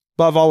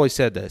I've always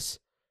said this.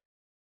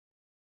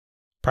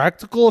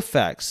 Practical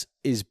effects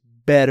is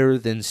better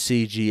than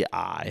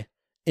CGI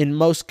in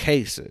most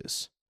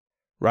cases,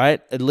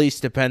 right? At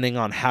least depending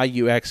on how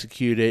you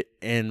execute it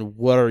and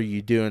what are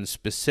you doing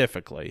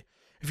specifically.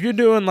 If you're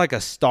doing like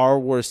a Star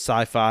Wars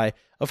sci-fi,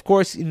 of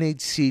course you need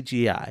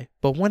CGI.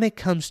 But when it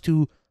comes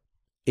to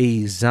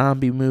a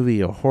zombie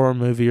movie, a horror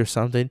movie or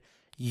something,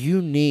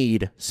 you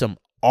need some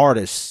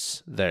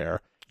artists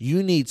there.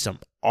 You need some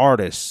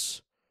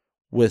artists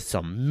with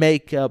some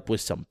makeup,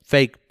 with some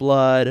fake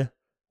blood,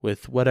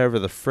 with whatever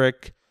the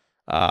frick,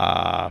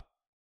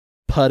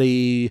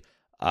 putty,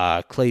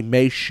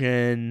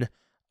 claymation,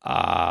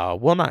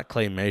 well, not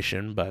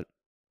claymation, but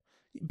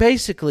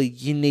basically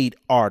you need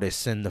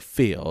artists in the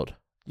field.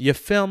 You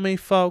feel me,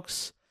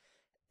 folks?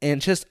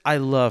 And just, I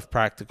love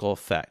practical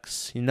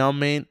effects. You know what I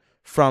mean?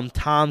 From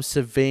Tom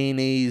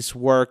Savini's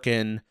work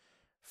in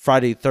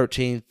Friday the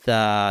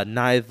 13th,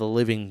 Night of the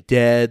Living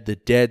Dead, the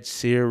Dead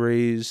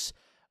series,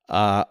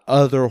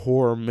 other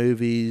horror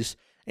movies,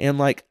 and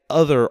like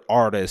other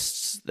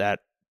artists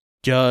that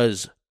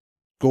does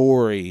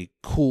gory,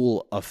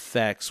 cool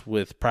effects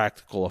with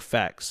practical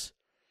effects.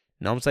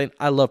 You know what I'm saying?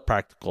 I love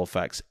practical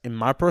effects. In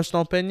my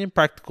personal opinion,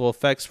 practical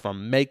effects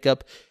from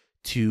makeup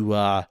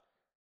to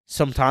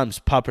sometimes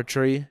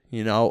puppetry,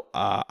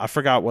 I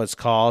forgot what it's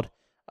called.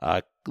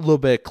 A little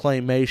bit of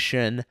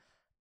claymation,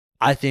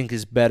 I think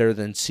is better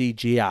than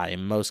CGI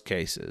in most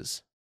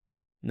cases.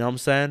 You know what I'm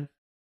saying?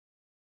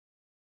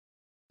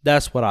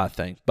 That's what I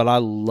think, but I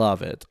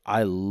love it.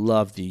 I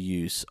love the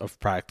use of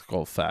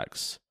practical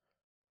effects.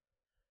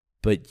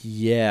 But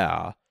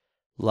yeah,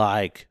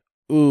 like,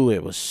 ooh,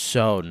 it was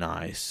so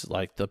nice.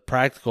 Like, the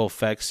practical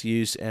effects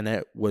use in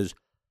it was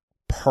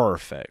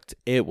perfect.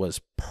 It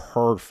was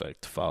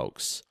perfect,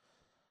 folks.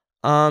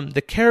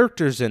 The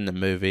characters in the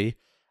movie,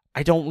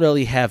 I don't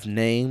really have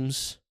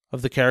names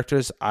of the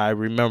characters. I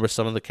remember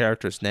some of the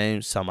characters'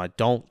 names, some I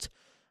don't.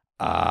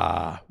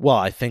 Well,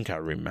 I think I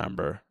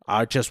remember.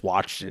 I just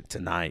watched it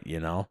tonight,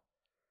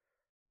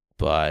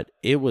 But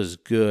it was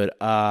good.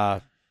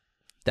 The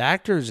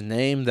actor's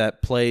name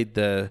that played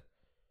the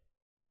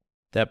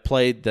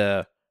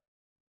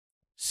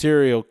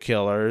serial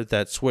killer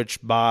that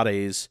switched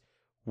bodies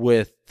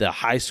with the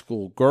high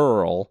school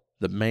girl,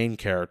 the main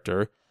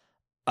character,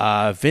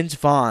 Vince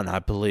Vaughn, I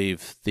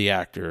believe the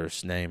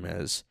actor's name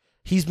is.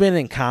 He's been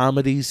in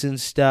comedies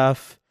and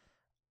stuff.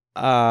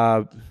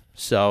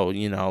 So,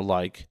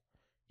 like,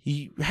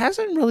 he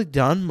hasn't really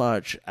done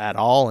much at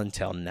all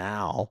until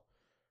now.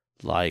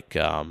 Like,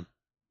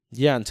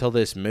 until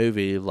this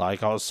movie.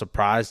 Like, I was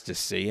surprised to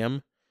see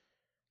him,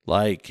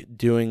 like,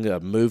 doing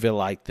a movie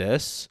like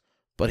this.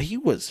 But he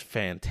was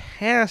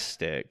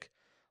fantastic.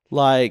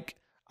 Like,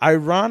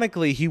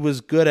 ironically, he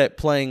was good at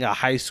playing a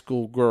high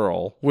school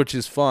girl, which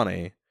is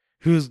funny.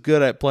 He was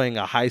good at playing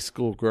a high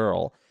school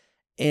girl.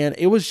 And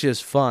it was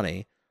just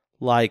funny.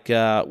 Like,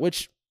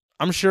 which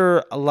I'm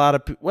sure a lot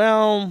of people,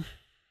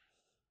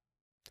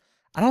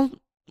 I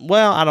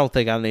don't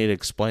think I need to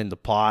explain the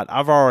plot.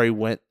 I've already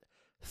went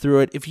through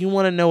it. If you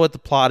want to know what the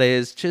plot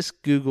is,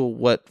 just Google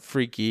what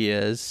Freaky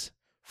is.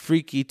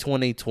 Freaky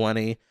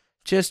 2020.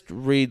 Just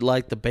read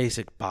like the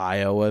basic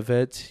bio of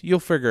it. You'll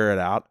figure it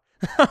out.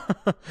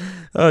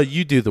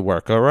 You do the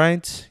work, all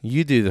right?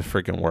 You do the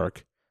freaking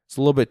work. It's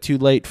a little bit too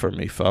late for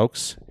me,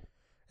 folks.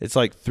 It's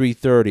like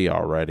 3:30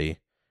 already.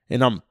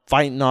 And I'm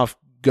fighting off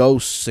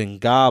ghosts and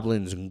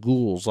goblins and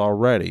ghouls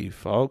already,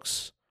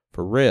 folks.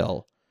 For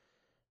real.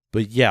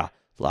 But yeah,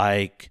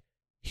 like,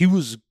 he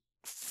was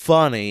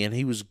funny and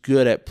he was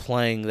good at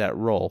playing that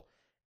role.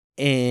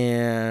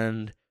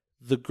 And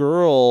the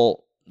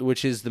girl,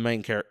 which is the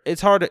main character,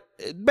 it's hard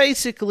to,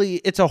 basically,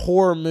 it's a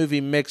horror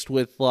movie mixed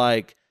with,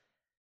 like,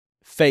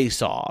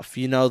 Face Off.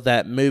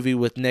 That movie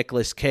with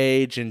Nicolas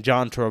Cage and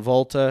John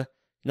Travolta?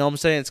 You know what I'm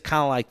saying? It's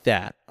kind of like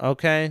that,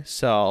 okay?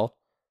 So,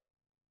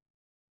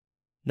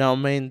 no, I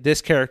mean,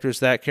 this character is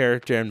that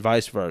character and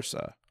vice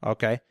versa,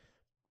 okay?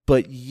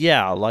 But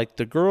yeah, like,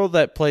 the girl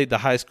that played the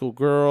high school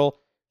girl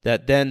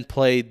that then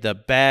played the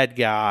bad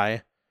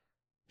guy,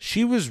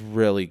 she was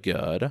really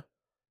good.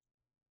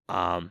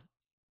 I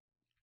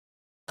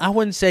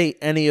wouldn't say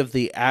any of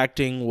the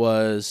acting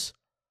was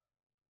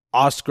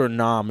Oscar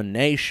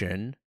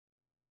nomination,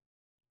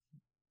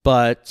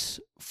 but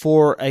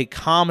for a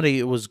comedy,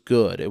 it was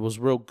good. It was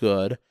real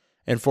good.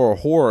 And for a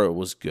horror, it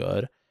was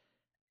good.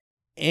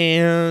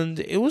 And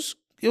it was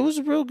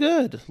real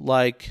good.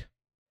 Like,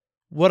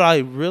 what I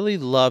really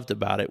loved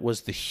about it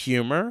was the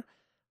humor,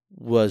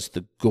 was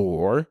the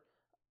gore.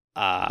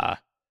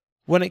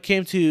 When it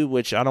came to,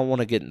 which I don't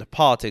want to get into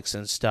politics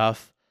and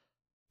stuff,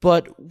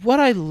 But what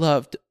I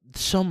loved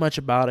so much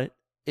about it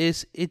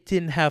is it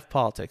didn't have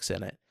politics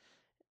in it.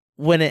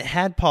 When it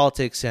had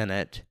politics in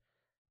it,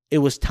 it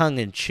was tongue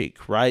in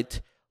cheek,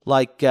 right?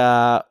 Like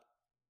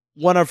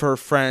one of her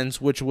friends,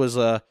 which was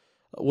a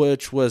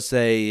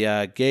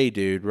gay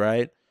dude,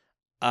 right?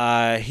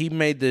 He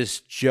made this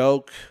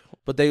joke,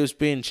 but they was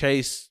being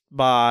chased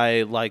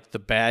by like the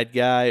bad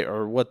guy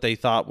or what they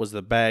thought was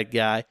the bad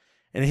guy,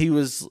 and he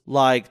was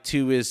like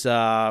to his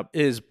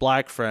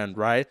black friend,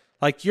 right?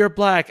 Like, you're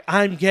black,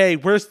 I'm gay,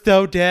 we're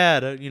so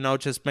dead,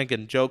 just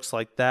making jokes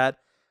like that.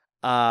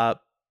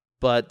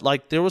 But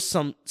like there was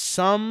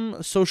some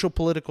social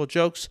political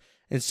jokes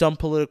and some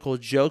political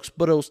jokes,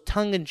 but it was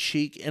tongue in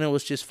cheek and it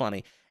was just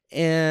funny.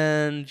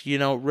 And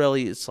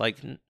really, it's like,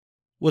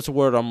 what's the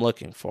word I'm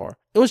looking for?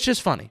 It was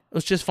just funny. It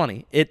was just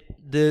funny.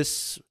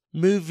 This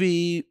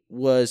movie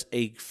was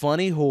a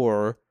funny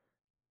horror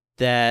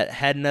that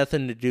had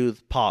nothing to do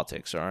with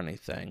politics or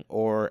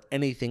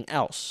anything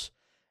else.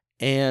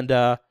 And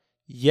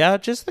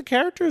just the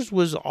characters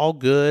was all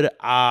good.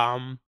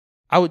 I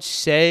would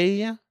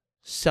say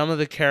some of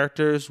the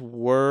characters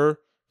were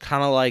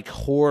kind of like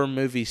horror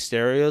movie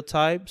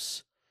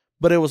stereotypes,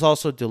 but it was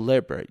also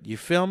deliberate. You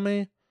feel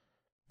me?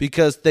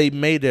 Because they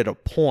made it a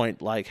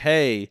point, like,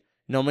 hey,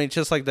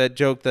 just like that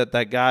joke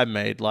that guy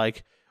made,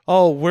 like,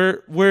 oh,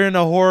 we're in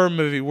a horror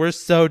movie, we're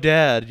so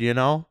dead,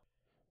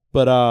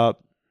 But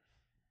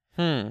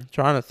trying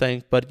to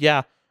think, but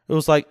yeah, it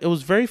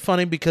was very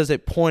funny because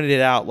it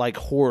pointed out like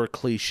horror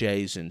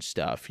cliches and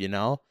stuff,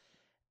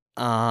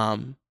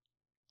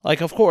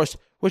 Like, of course,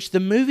 which the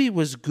movie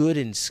was good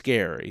and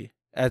scary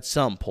at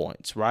some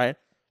points, right?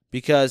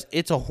 Because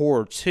it's a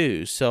horror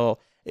too, so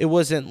it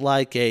wasn't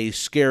like a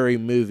scary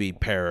movie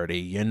parody,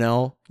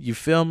 You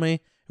feel me?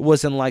 It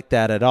wasn't like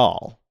that at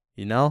all,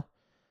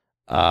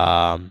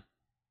 But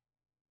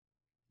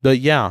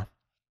yeah,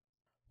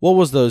 what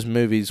was those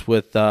movies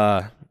with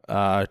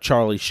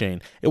Charlie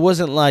Sheen? It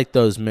wasn't like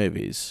those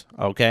movies,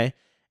 okay?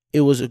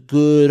 It was a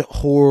good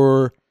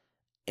horror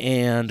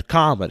and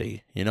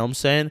comedy, you know what I'm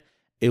saying?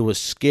 It was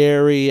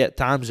scary at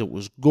times, it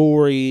was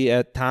gory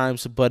at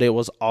times, but it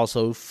was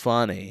also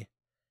funny.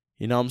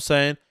 You know what I'm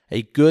saying?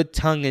 A good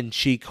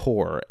tongue-in-cheek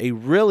horror. A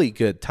really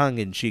good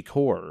tongue-in-cheek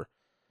horror.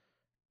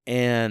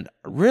 And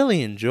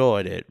really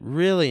enjoyed it.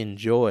 Really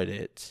enjoyed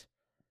it.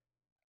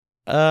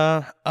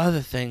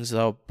 Other things,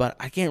 though, but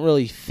I can't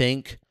really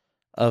think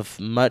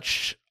of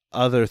much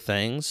other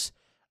things.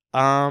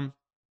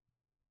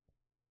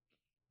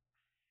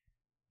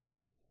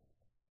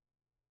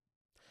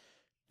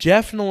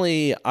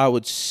 Definitely, I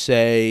would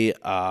say,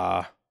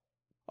 oh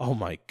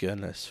my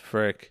goodness,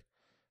 frick.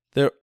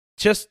 There,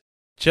 just,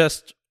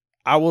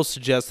 I will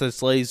suggest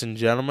this, ladies and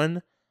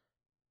gentlemen.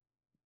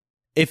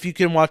 If you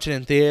can watch it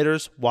in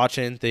theaters, watch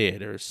it in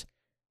theaters.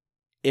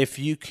 If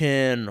you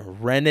can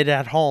rent it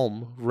at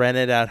home, rent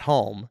it at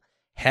home.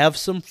 Have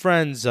some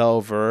friends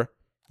over.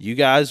 You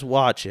guys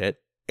watch it.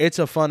 It's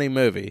a funny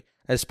movie.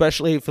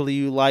 Especially if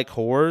you like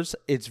horrors,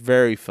 it's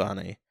very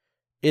funny.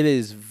 It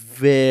is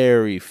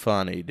very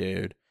funny,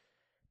 dude.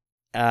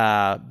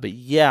 But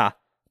yeah,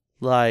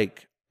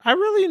 like, I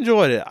really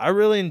enjoyed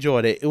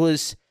it. It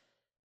was,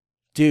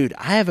 dude,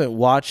 I haven't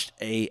watched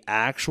a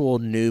actual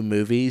new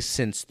movie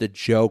since The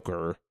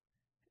Joker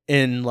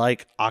in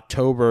like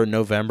October,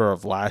 November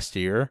of last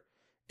year.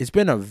 It's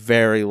been a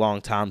very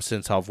long time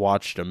since I've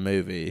watched a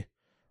movie,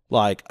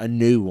 like a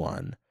new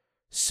one.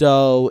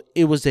 So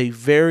it was a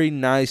very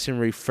nice and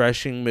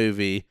refreshing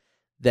movie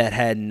that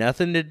had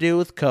nothing to do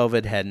with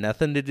COVID, had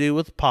nothing to do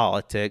with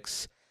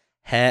politics.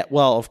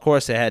 Of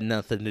course, it had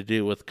nothing to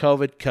do with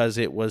COVID because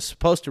it was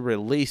supposed to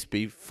release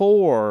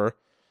before,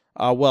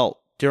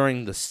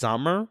 during the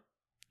summer.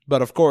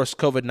 But of course,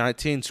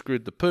 COVID-19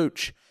 screwed the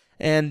pooch.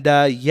 And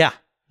yeah,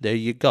 there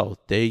you go.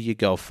 There you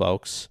go,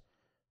 folks.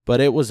 But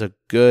it was a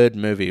good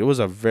movie. It was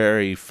a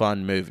very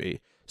fun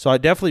movie. So I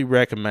definitely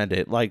recommend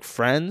it. Like,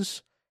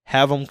 friends,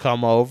 have them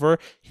come over.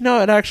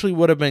 It actually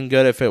would have been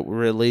good if it were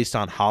released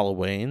on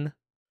Halloween.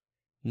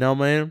 No,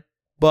 man.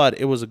 But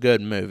it was a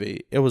good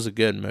movie. It was a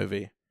good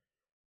movie.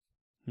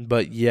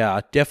 But yeah,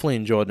 I definitely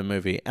enjoyed the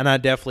movie. And I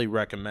definitely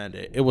recommend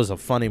it. It was a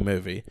funny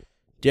movie.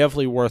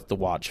 Definitely worth the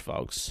watch,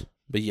 folks.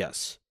 But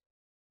yes.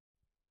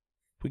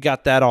 We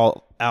got that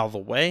all out of the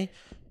way.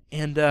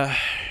 And I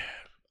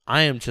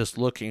am just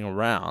looking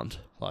around.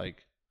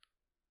 Like,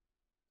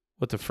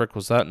 what the frick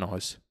was that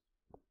noise?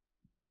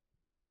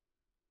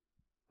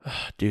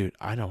 Dude,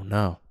 I don't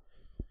know.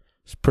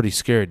 It's pretty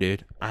scary,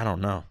 dude. I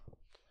don't know.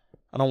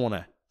 I don't want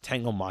to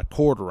tangle my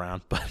cord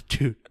around, but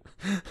dude,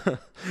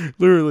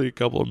 literally a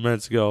couple of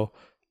minutes ago.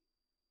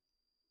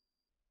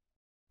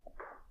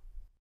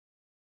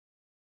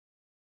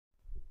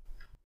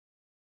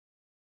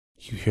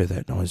 You hear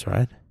that noise,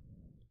 right?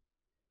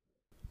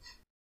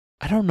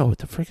 I don't know what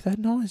the frick that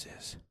noise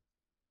is.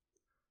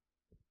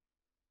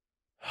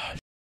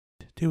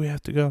 Do we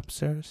have to go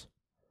upstairs?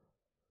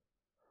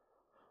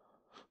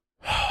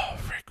 Oh,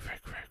 frick.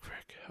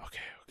 Okay.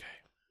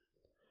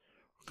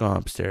 We're going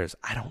upstairs.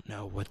 I don't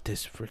know what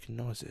this freaking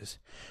noise is.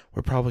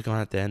 We're probably going to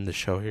have to end the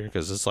show here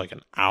because it's like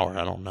an hour.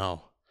 I don't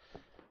know.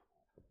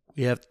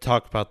 we have to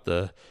talk about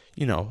the,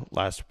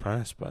 Last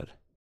Apprentice, but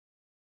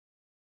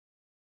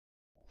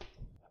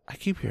I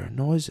keep hearing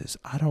noises.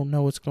 I don't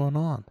know what's going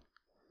on.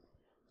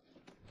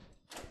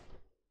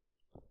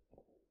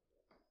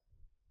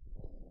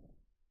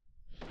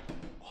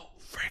 Oh,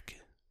 frick.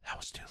 That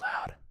was too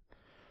loud.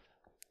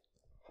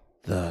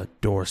 The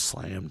door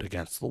slammed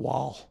against the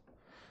wall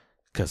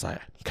because I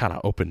kind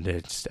of opened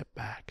it and stepped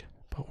back.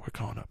 But we're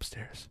going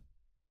upstairs.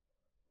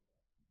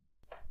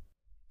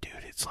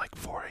 Dude, it's like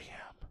 4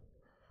 a.m.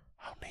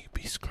 I don't need to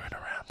be screwing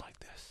around like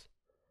this.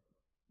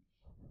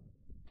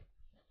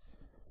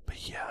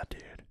 But yeah,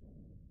 dude.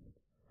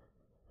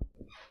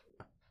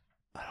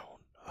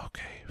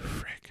 Okay,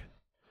 frick.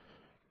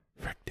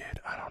 Frick,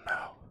 dude, I don't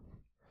know.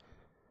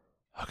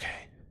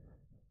 Okay.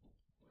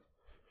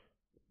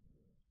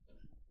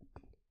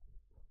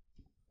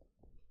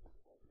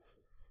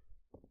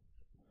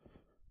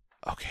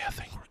 Okay, I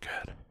think we're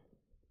good.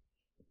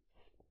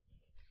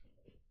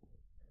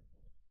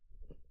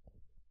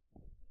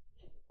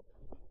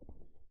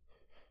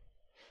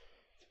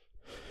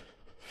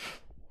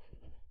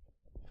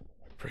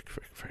 Frick.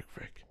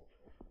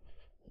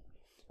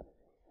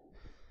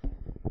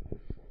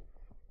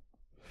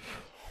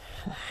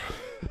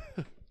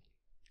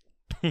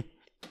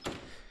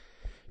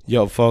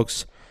 Yo,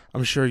 folks,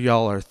 I'm sure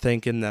y'all are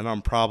thinking that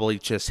I'm probably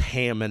just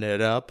hamming it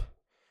up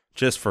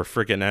just for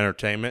freaking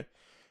entertainment.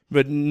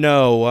 But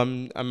no,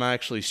 I'm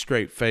actually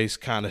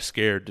straight-faced kind of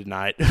scared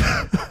tonight.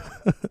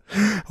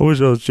 I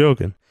wish I was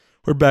joking.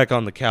 We're back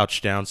on the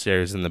couch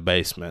downstairs in the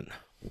basement.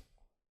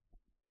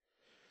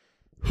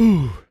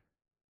 Whew.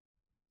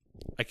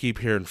 I keep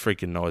hearing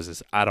freaking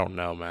noises. I don't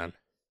know, man.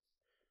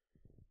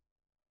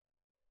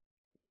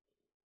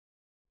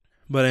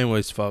 But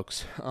anyways,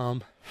 folks,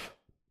 let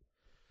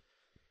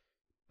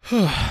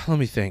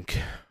me think.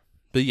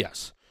 But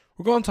yes,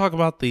 we're going to talk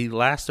about The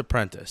Last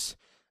Apprentice.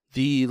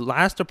 The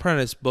Last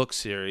Apprentice book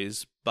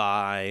series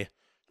by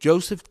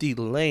Joseph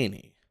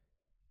Delaney.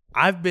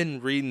 I've been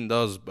reading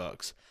those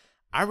books.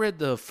 I read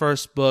the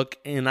first book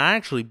and I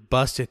actually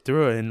busted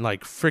through it in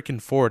like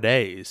freaking 4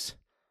 days.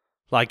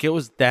 Like, it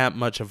was that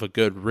much of a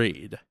good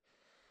read.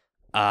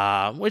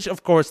 Which,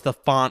 of course, the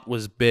font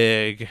was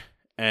big.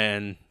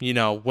 And,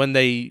 when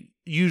they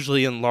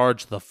usually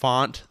enlarge the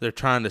font, they're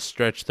trying to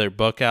stretch their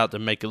book out to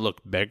make it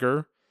look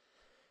bigger.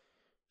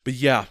 But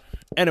yeah,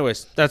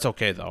 anyways, that's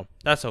okay though.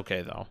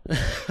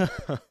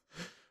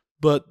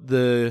 But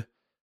the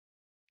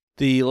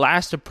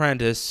Last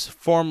Apprentice,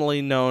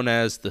 formerly known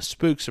as The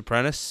Spook's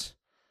Apprentice,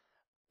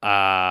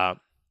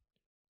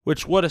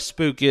 which what a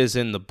spook is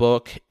in the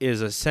book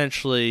is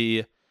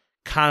essentially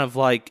kind of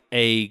like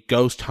a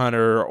ghost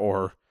hunter,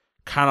 or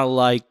kind of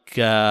like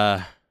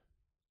I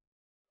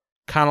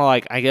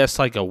guess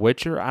like a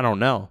witcher. I don't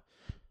know,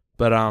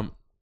 but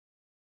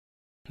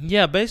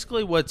yeah,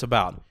 basically what it's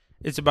about.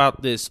 It's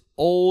about this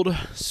old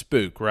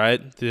spook,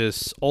 right?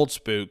 This old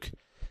spook.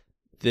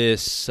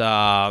 This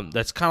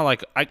that's kind of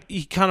like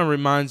he kind of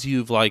reminds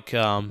you of like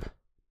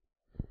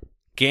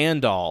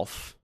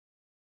Gandalf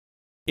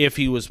if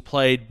he was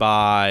played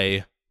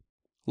by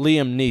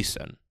Liam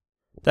Neeson.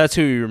 That's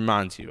who he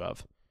reminds you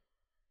of.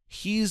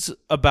 He's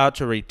about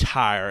to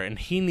retire and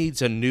he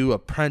needs a new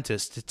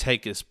apprentice to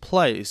take his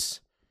place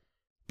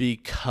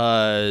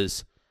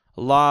because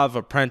a lot of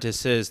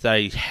apprentices that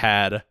he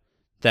had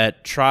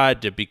that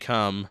tried to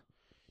become,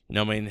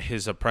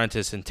 his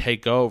apprentice and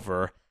take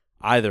over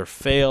either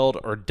failed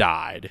or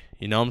died.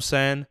 You know what I'm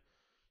saying?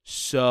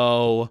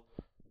 So,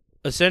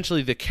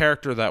 essentially the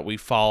character that we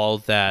follow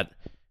that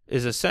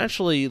is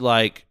essentially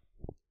like,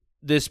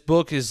 this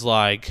book is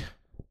like,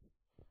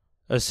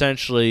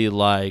 essentially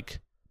like,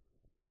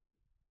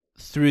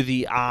 through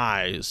the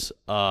eyes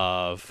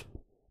of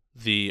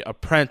the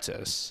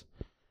apprentice.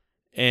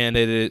 And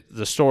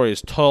the story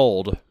is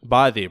told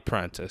by the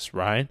apprentice,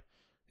 right?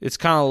 It's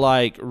kind of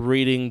like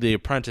reading the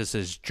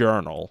apprentice's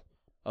journal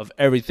of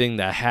everything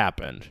that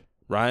happened,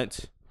 right?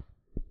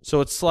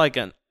 So it's like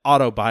an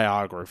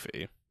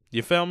autobiography.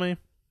 You feel me?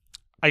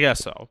 I guess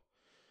so.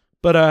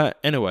 But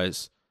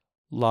anyways,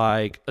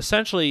 like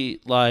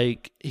essentially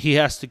like he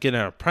has to get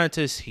an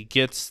apprentice. He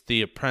gets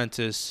the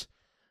apprentice,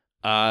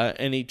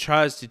 and he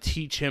tries to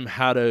teach him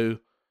how to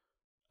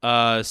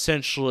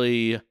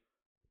essentially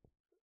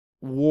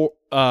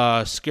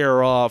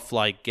scare off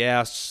like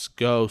ghasts,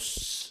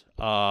 ghosts,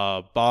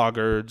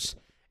 boggards,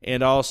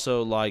 and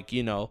also like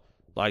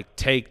like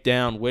take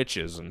down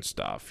witches and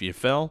stuff. You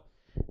feel?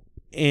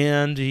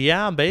 And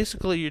yeah,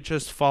 basically you're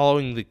just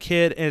following the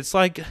kid, and it's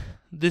like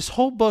this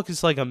whole book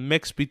is like a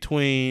mix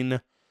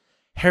between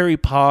Harry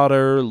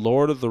Potter,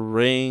 Lord of the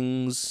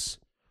Rings,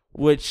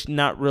 which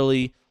not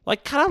really,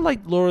 like kind of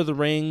like Lord of the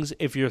Rings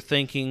if you're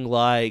thinking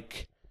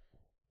like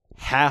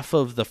half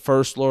of the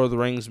first Lord of the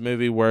Rings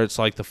movie where it's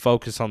like the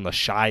focus on the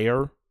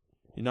Shire.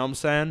 You know what I'm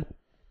saying?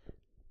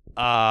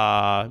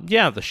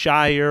 Yeah, the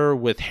Shire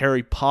with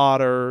Harry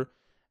Potter,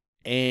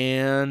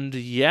 and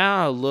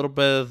yeah, a little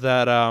bit of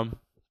that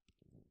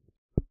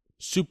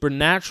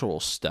supernatural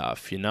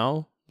stuff,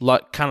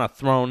 like kind of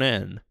thrown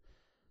in.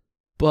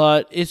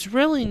 But it's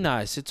really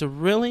nice. It's a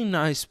really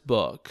nice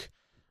book.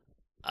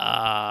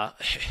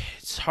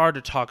 It's hard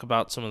to talk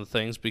about some of the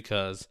things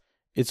because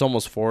it's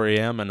almost 4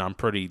 a.m. and I'm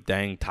pretty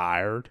dang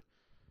tired.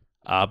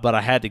 But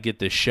I had to get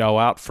this show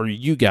out for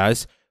you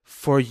guys.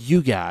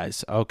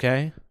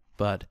 Okay?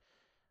 But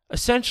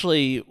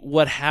essentially,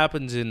 what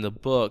happens in the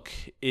book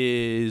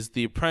is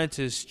the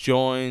apprentice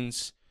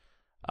becomes,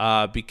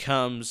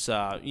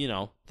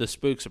 the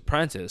spook's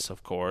apprentice,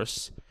 of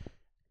course.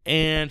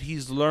 And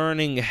he's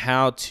learning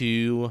how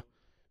to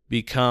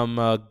become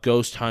a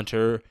ghost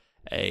hunter,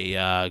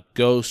 a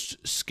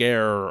ghost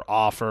scare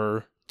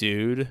offer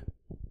dude.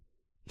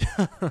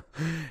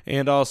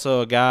 And also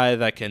a guy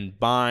that can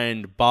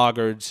bind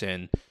boggards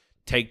and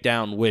take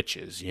down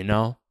witches,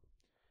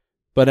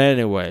 But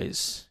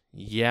anyways,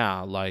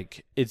 yeah,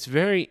 it's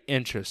very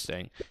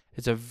interesting.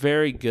 It's a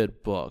very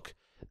good book.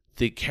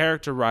 The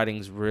character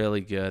writing's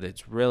really good.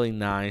 It's really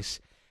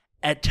nice.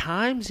 At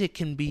times it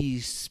can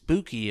be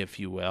spooky, if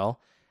you will.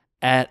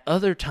 At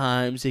other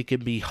times it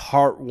can be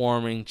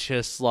heartwarming,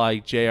 just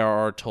like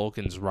J.R.R.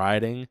 Tolkien's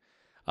writing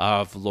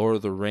of Lord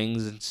of the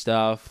Rings and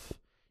stuff.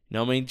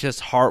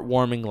 Just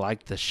heartwarming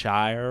like The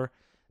Shire.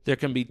 There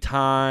can be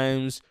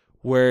times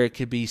where it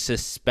could be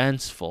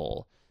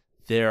suspenseful.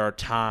 There are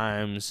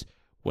times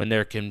when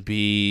there can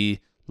be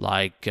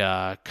kind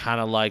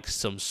of like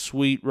some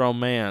sweet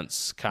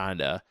romance,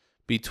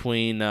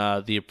 between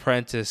the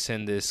apprentice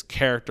and this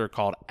character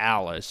called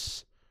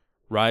Alice,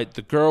 right?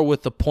 The girl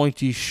with the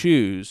pointy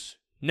shoes.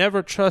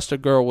 Never trust a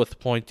girl with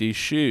pointy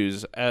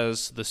shoes,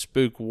 as the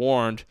spook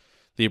warned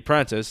the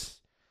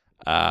apprentice.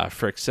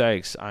 Frick's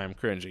sakes, I am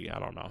cringy. I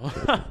don't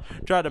know.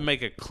 Tried to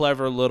make a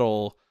clever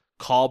little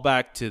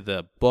callback to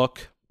the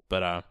book,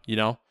 but,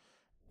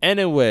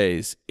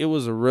 Anyways, it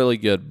was a really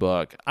good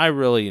book. I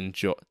really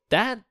enjoyed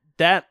that.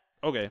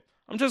 Okay,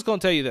 I'm just going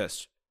to tell you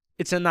this.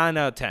 It's a 9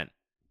 out of 10.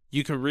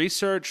 You can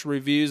research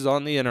reviews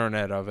on the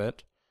internet of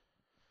it.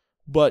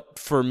 But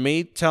for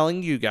me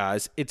telling you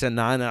guys, it's a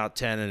 9 out of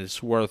 10 and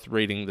it's worth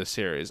reading the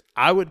series.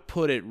 I would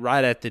put it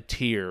right at the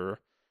tier,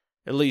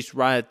 at least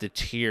right at the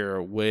tier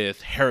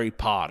with Harry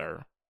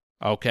Potter.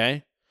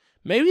 Okay?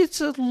 Maybe it's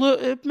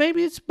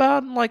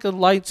about like a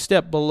light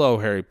step below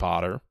Harry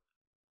Potter.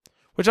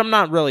 Which I'm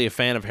not really a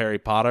fan of Harry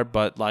Potter,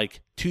 but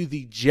to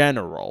the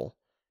general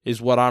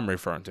is what I'm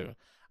referring to.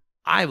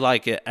 I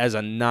like it as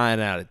a 9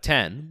 out of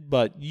 10,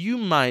 but you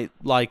might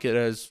like it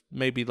as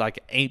maybe like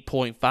an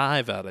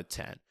 8.5 out of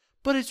 10.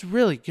 But it's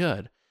really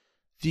good.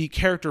 The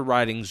character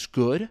writing's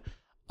good.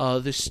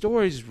 The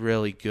story's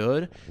really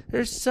good.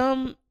 There's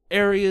some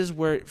areas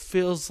where it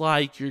feels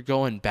like you're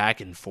going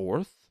back and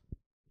forth.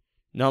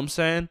 Know what I'm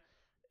saying?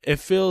 It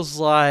feels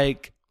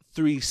like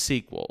 3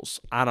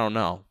 sequels. I don't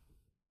know.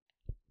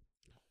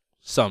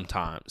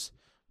 Sometimes.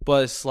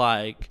 But it's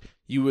like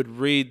you would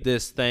read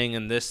this thing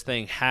and this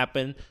thing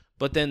happened,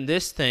 but then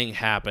this thing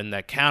happened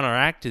that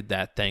counteracted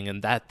that thing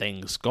and that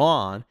thing's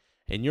gone,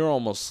 and you're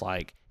almost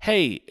like,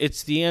 hey,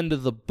 it's the end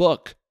of the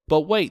book,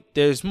 but wait,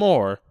 there's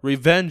more.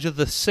 Revenge of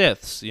the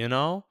Siths,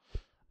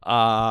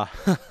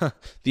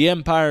 The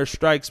Empire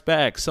Strikes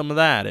Back, some of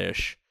that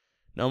ish.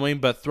 Know what I mean?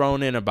 But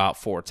thrown in about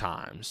 4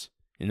 times.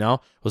 It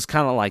was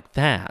kind of like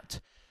that.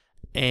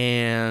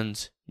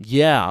 And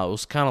yeah, it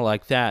was kind of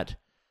like that.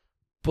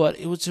 But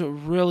it was a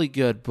really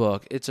good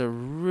book. It's a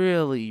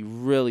really,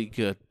 really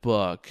good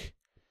book.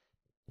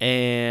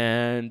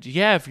 And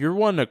yeah, if you're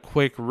wanting a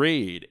quick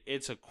read,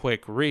 it's a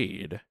quick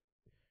read.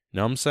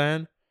 Know what I'm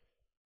saying?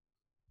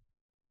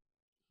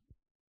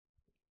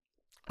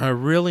 I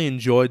really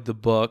enjoyed the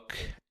book,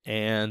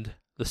 and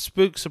The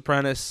Spook's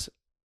Apprentice,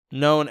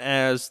 known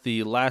as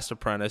The Last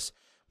Apprentice.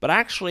 But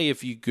actually,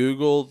 if you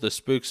Google The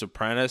Spook's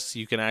Apprentice,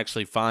 you can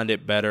actually find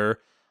it better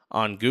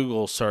on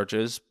Google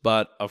searches.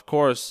 But of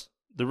course,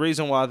 the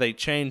reason why they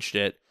changed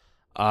it,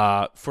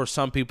 for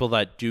some people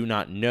that do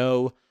not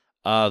know,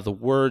 the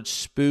word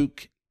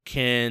spook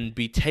can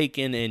be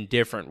taken in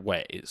different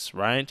ways,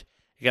 right?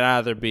 It can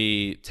either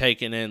be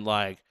taken in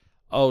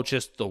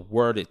just the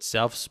word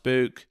itself,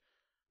 spook,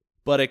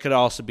 but it could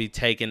also be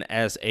taken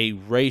as a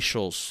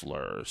racial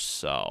slur.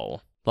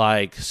 So,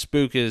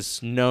 spook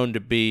is known to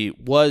be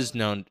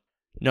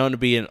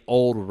an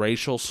old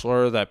racial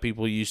slur that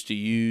people used to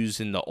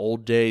use in the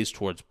old days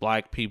towards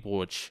black people,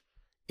 which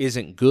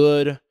isn't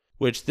good,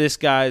 which this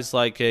guy's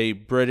like a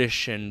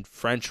British and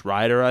French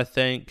writer, I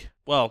think.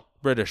 Well,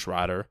 British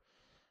writer.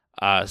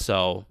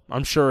 So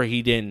I'm sure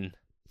he didn't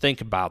think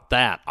about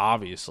that,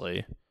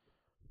 obviously.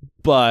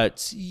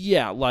 But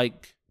yeah,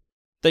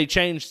 they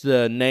changed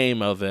the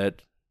name of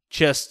it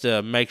just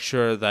to make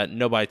sure that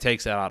nobody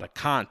takes it out of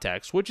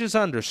context, which is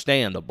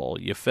understandable,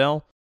 you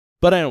feel?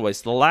 But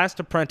anyways, The Last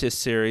Apprentice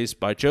series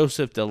by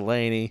Joseph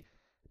Delaney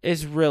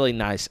is really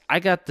nice. I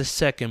got the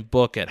second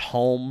book at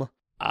home.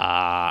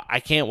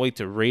 I can't wait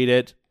to read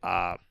it.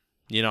 I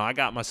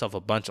got myself a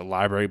bunch of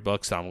library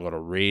books that I'm going to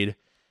read.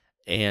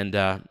 And,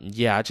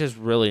 I just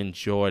really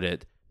enjoyed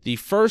it. The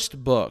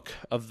first book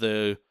of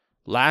The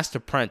Last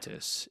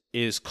Apprentice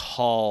is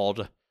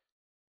called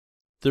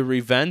The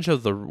Revenge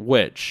of the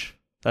Witch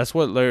That's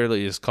what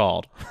literally is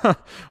called,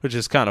 which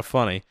is kind of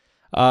funny.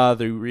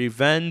 The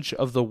Revenge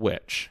of the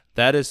Witch.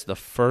 That is the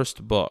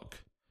first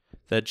book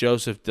that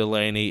Joseph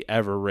Delaney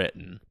ever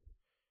written.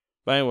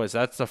 But anyways,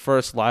 that's the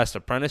first Last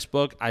Apprentice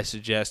book. I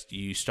suggest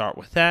you start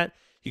with that.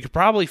 You could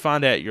probably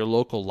find it at your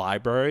local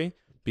library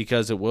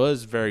because it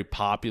was very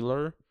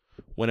popular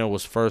when it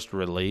was first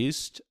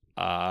released.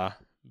 But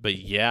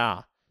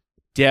yeah,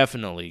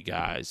 definitely,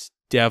 guys,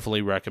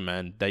 definitely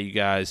recommend that you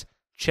guys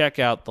check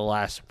out The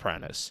Last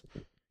Apprentice.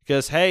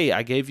 Because, hey,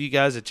 I gave you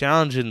guys a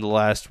challenge in the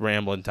last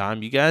rambling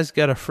time. You guys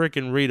got to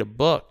freaking read a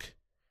book.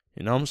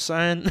 You know what I'm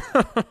saying?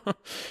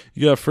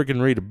 You got to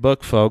freaking read a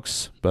book,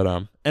 folks.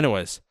 But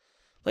anyways,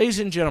 ladies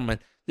and gentlemen,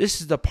 this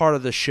is the part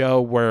of the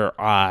show where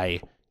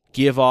I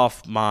give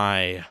off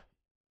my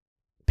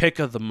pick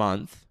of the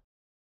month.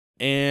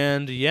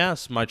 And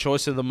yes, my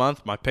choice of the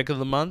month, my pick of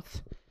the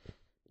month.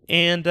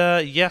 And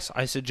yes,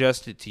 I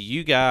suggest it to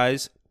you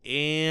guys.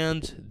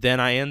 And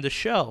then I end the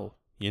show.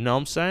 You know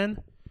what I'm saying?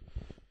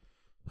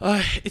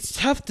 It's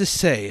tough to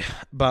say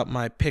about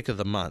my pick of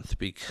the month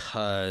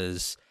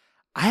because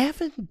I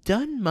haven't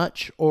done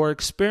much or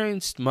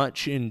experienced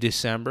much in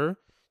December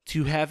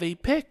to have a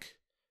pick.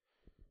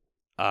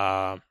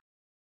 So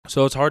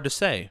it's hard to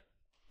say.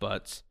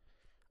 But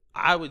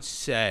I would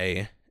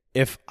say,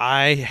 if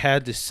I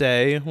had to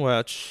say,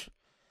 which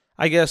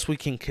I guess we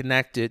can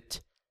connect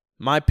it,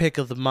 my pick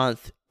of the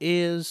month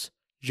is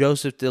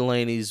Joseph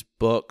Delaney's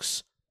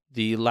books,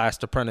 the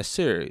Last Apprentice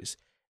series.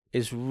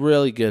 It's a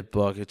really good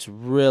book. It's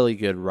really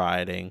good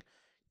writing.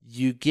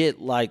 You get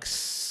like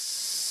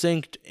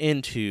synced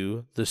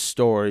into the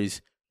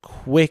stories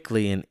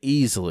quickly and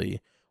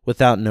easily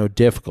without no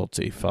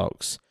difficulty,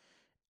 folks.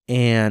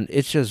 And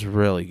it's just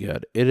really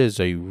good. It is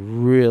a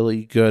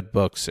really good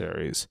book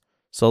series.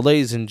 So,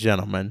 ladies and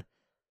gentlemen,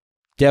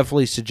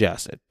 definitely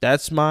suggest it.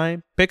 That's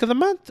my pick of the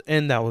month,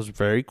 and that was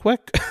very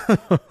quick.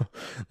 That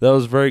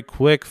was very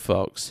quick,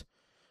 folks.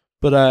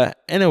 But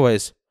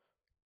anyways,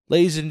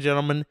 ladies and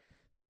gentlemen,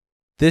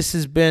 this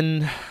has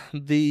been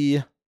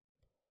the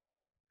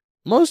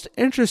most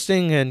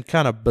interesting and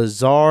kind of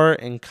bizarre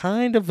and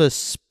kind of a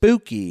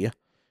spooky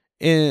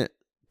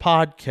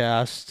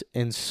podcast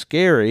and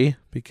scary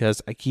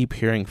because I keep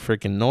hearing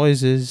freaking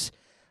noises.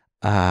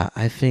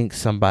 I think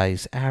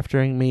somebody's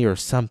aftering me or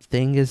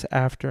something is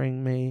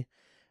aftering me.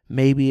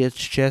 Maybe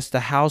it's just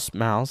a house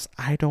mouse.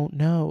 I don't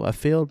know. A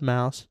field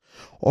mouse.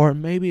 Or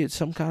maybe it's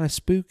some kind of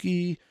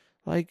spooky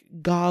like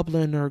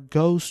goblin or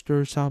ghost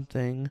or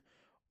something.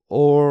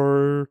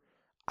 Or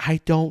I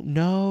don't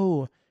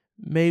know.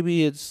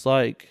 Maybe it's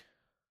like,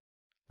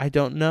 I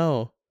don't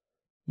know.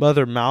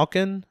 Mother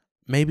Malkin?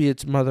 Maybe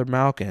it's Mother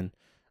Malkin.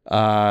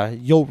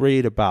 You'll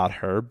read about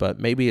her, but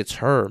maybe it's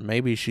her.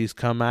 Maybe she's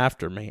come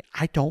after me.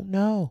 I don't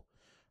know.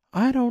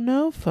 I don't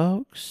know,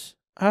 folks.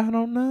 I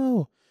don't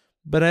know.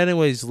 But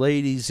anyways,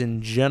 ladies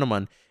and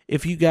gentlemen,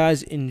 if you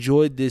guys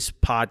enjoyed this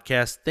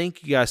podcast,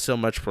 thank you guys so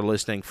much for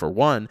listening, for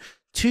one.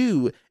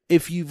 Two,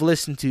 if you've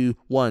listened to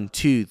 1,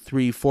 2,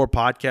 3, 4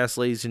 podcasts,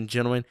 ladies and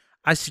gentlemen,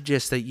 I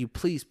suggest that you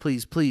please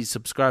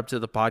subscribe to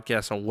the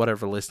podcast on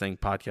whatever listening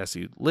podcast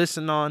you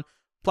listen on,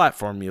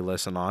 platform you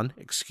listen on,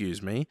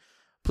 excuse me.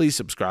 Please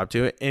subscribe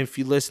to it. And if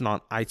you listen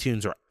on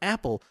iTunes or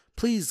Apple,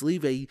 please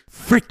leave a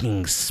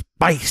freaking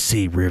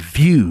spicy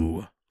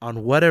review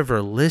on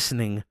whatever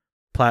listening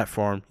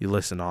platform you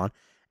listen on.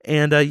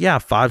 And yeah,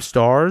 5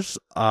 stars,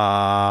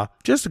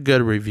 just a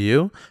good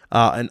review,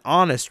 an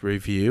honest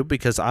review,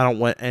 because I don't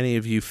want any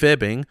of you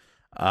fibbing.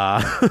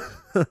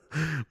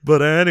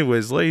 But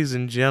anyways, ladies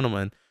and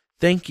gentlemen,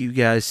 thank you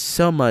guys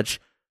so much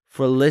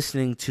for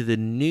listening to the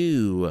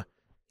new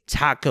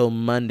Taco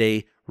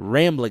Monday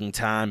Rambling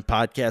Time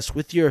podcast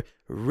with your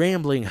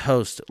rambling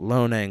host,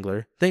 Lone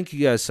Angler. Thank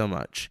you guys so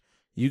much.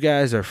 You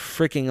guys are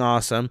freaking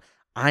awesome.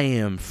 I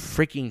am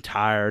freaking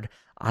tired.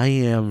 I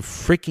am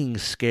freaking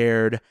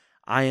scared.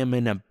 I am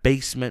in a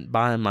basement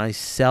by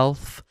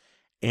myself,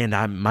 and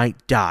I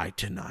might die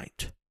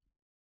tonight.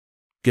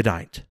 Good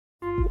night.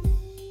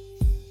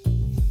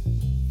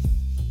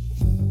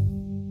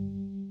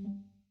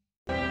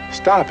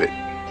 Stop it.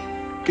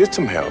 Get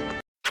some help.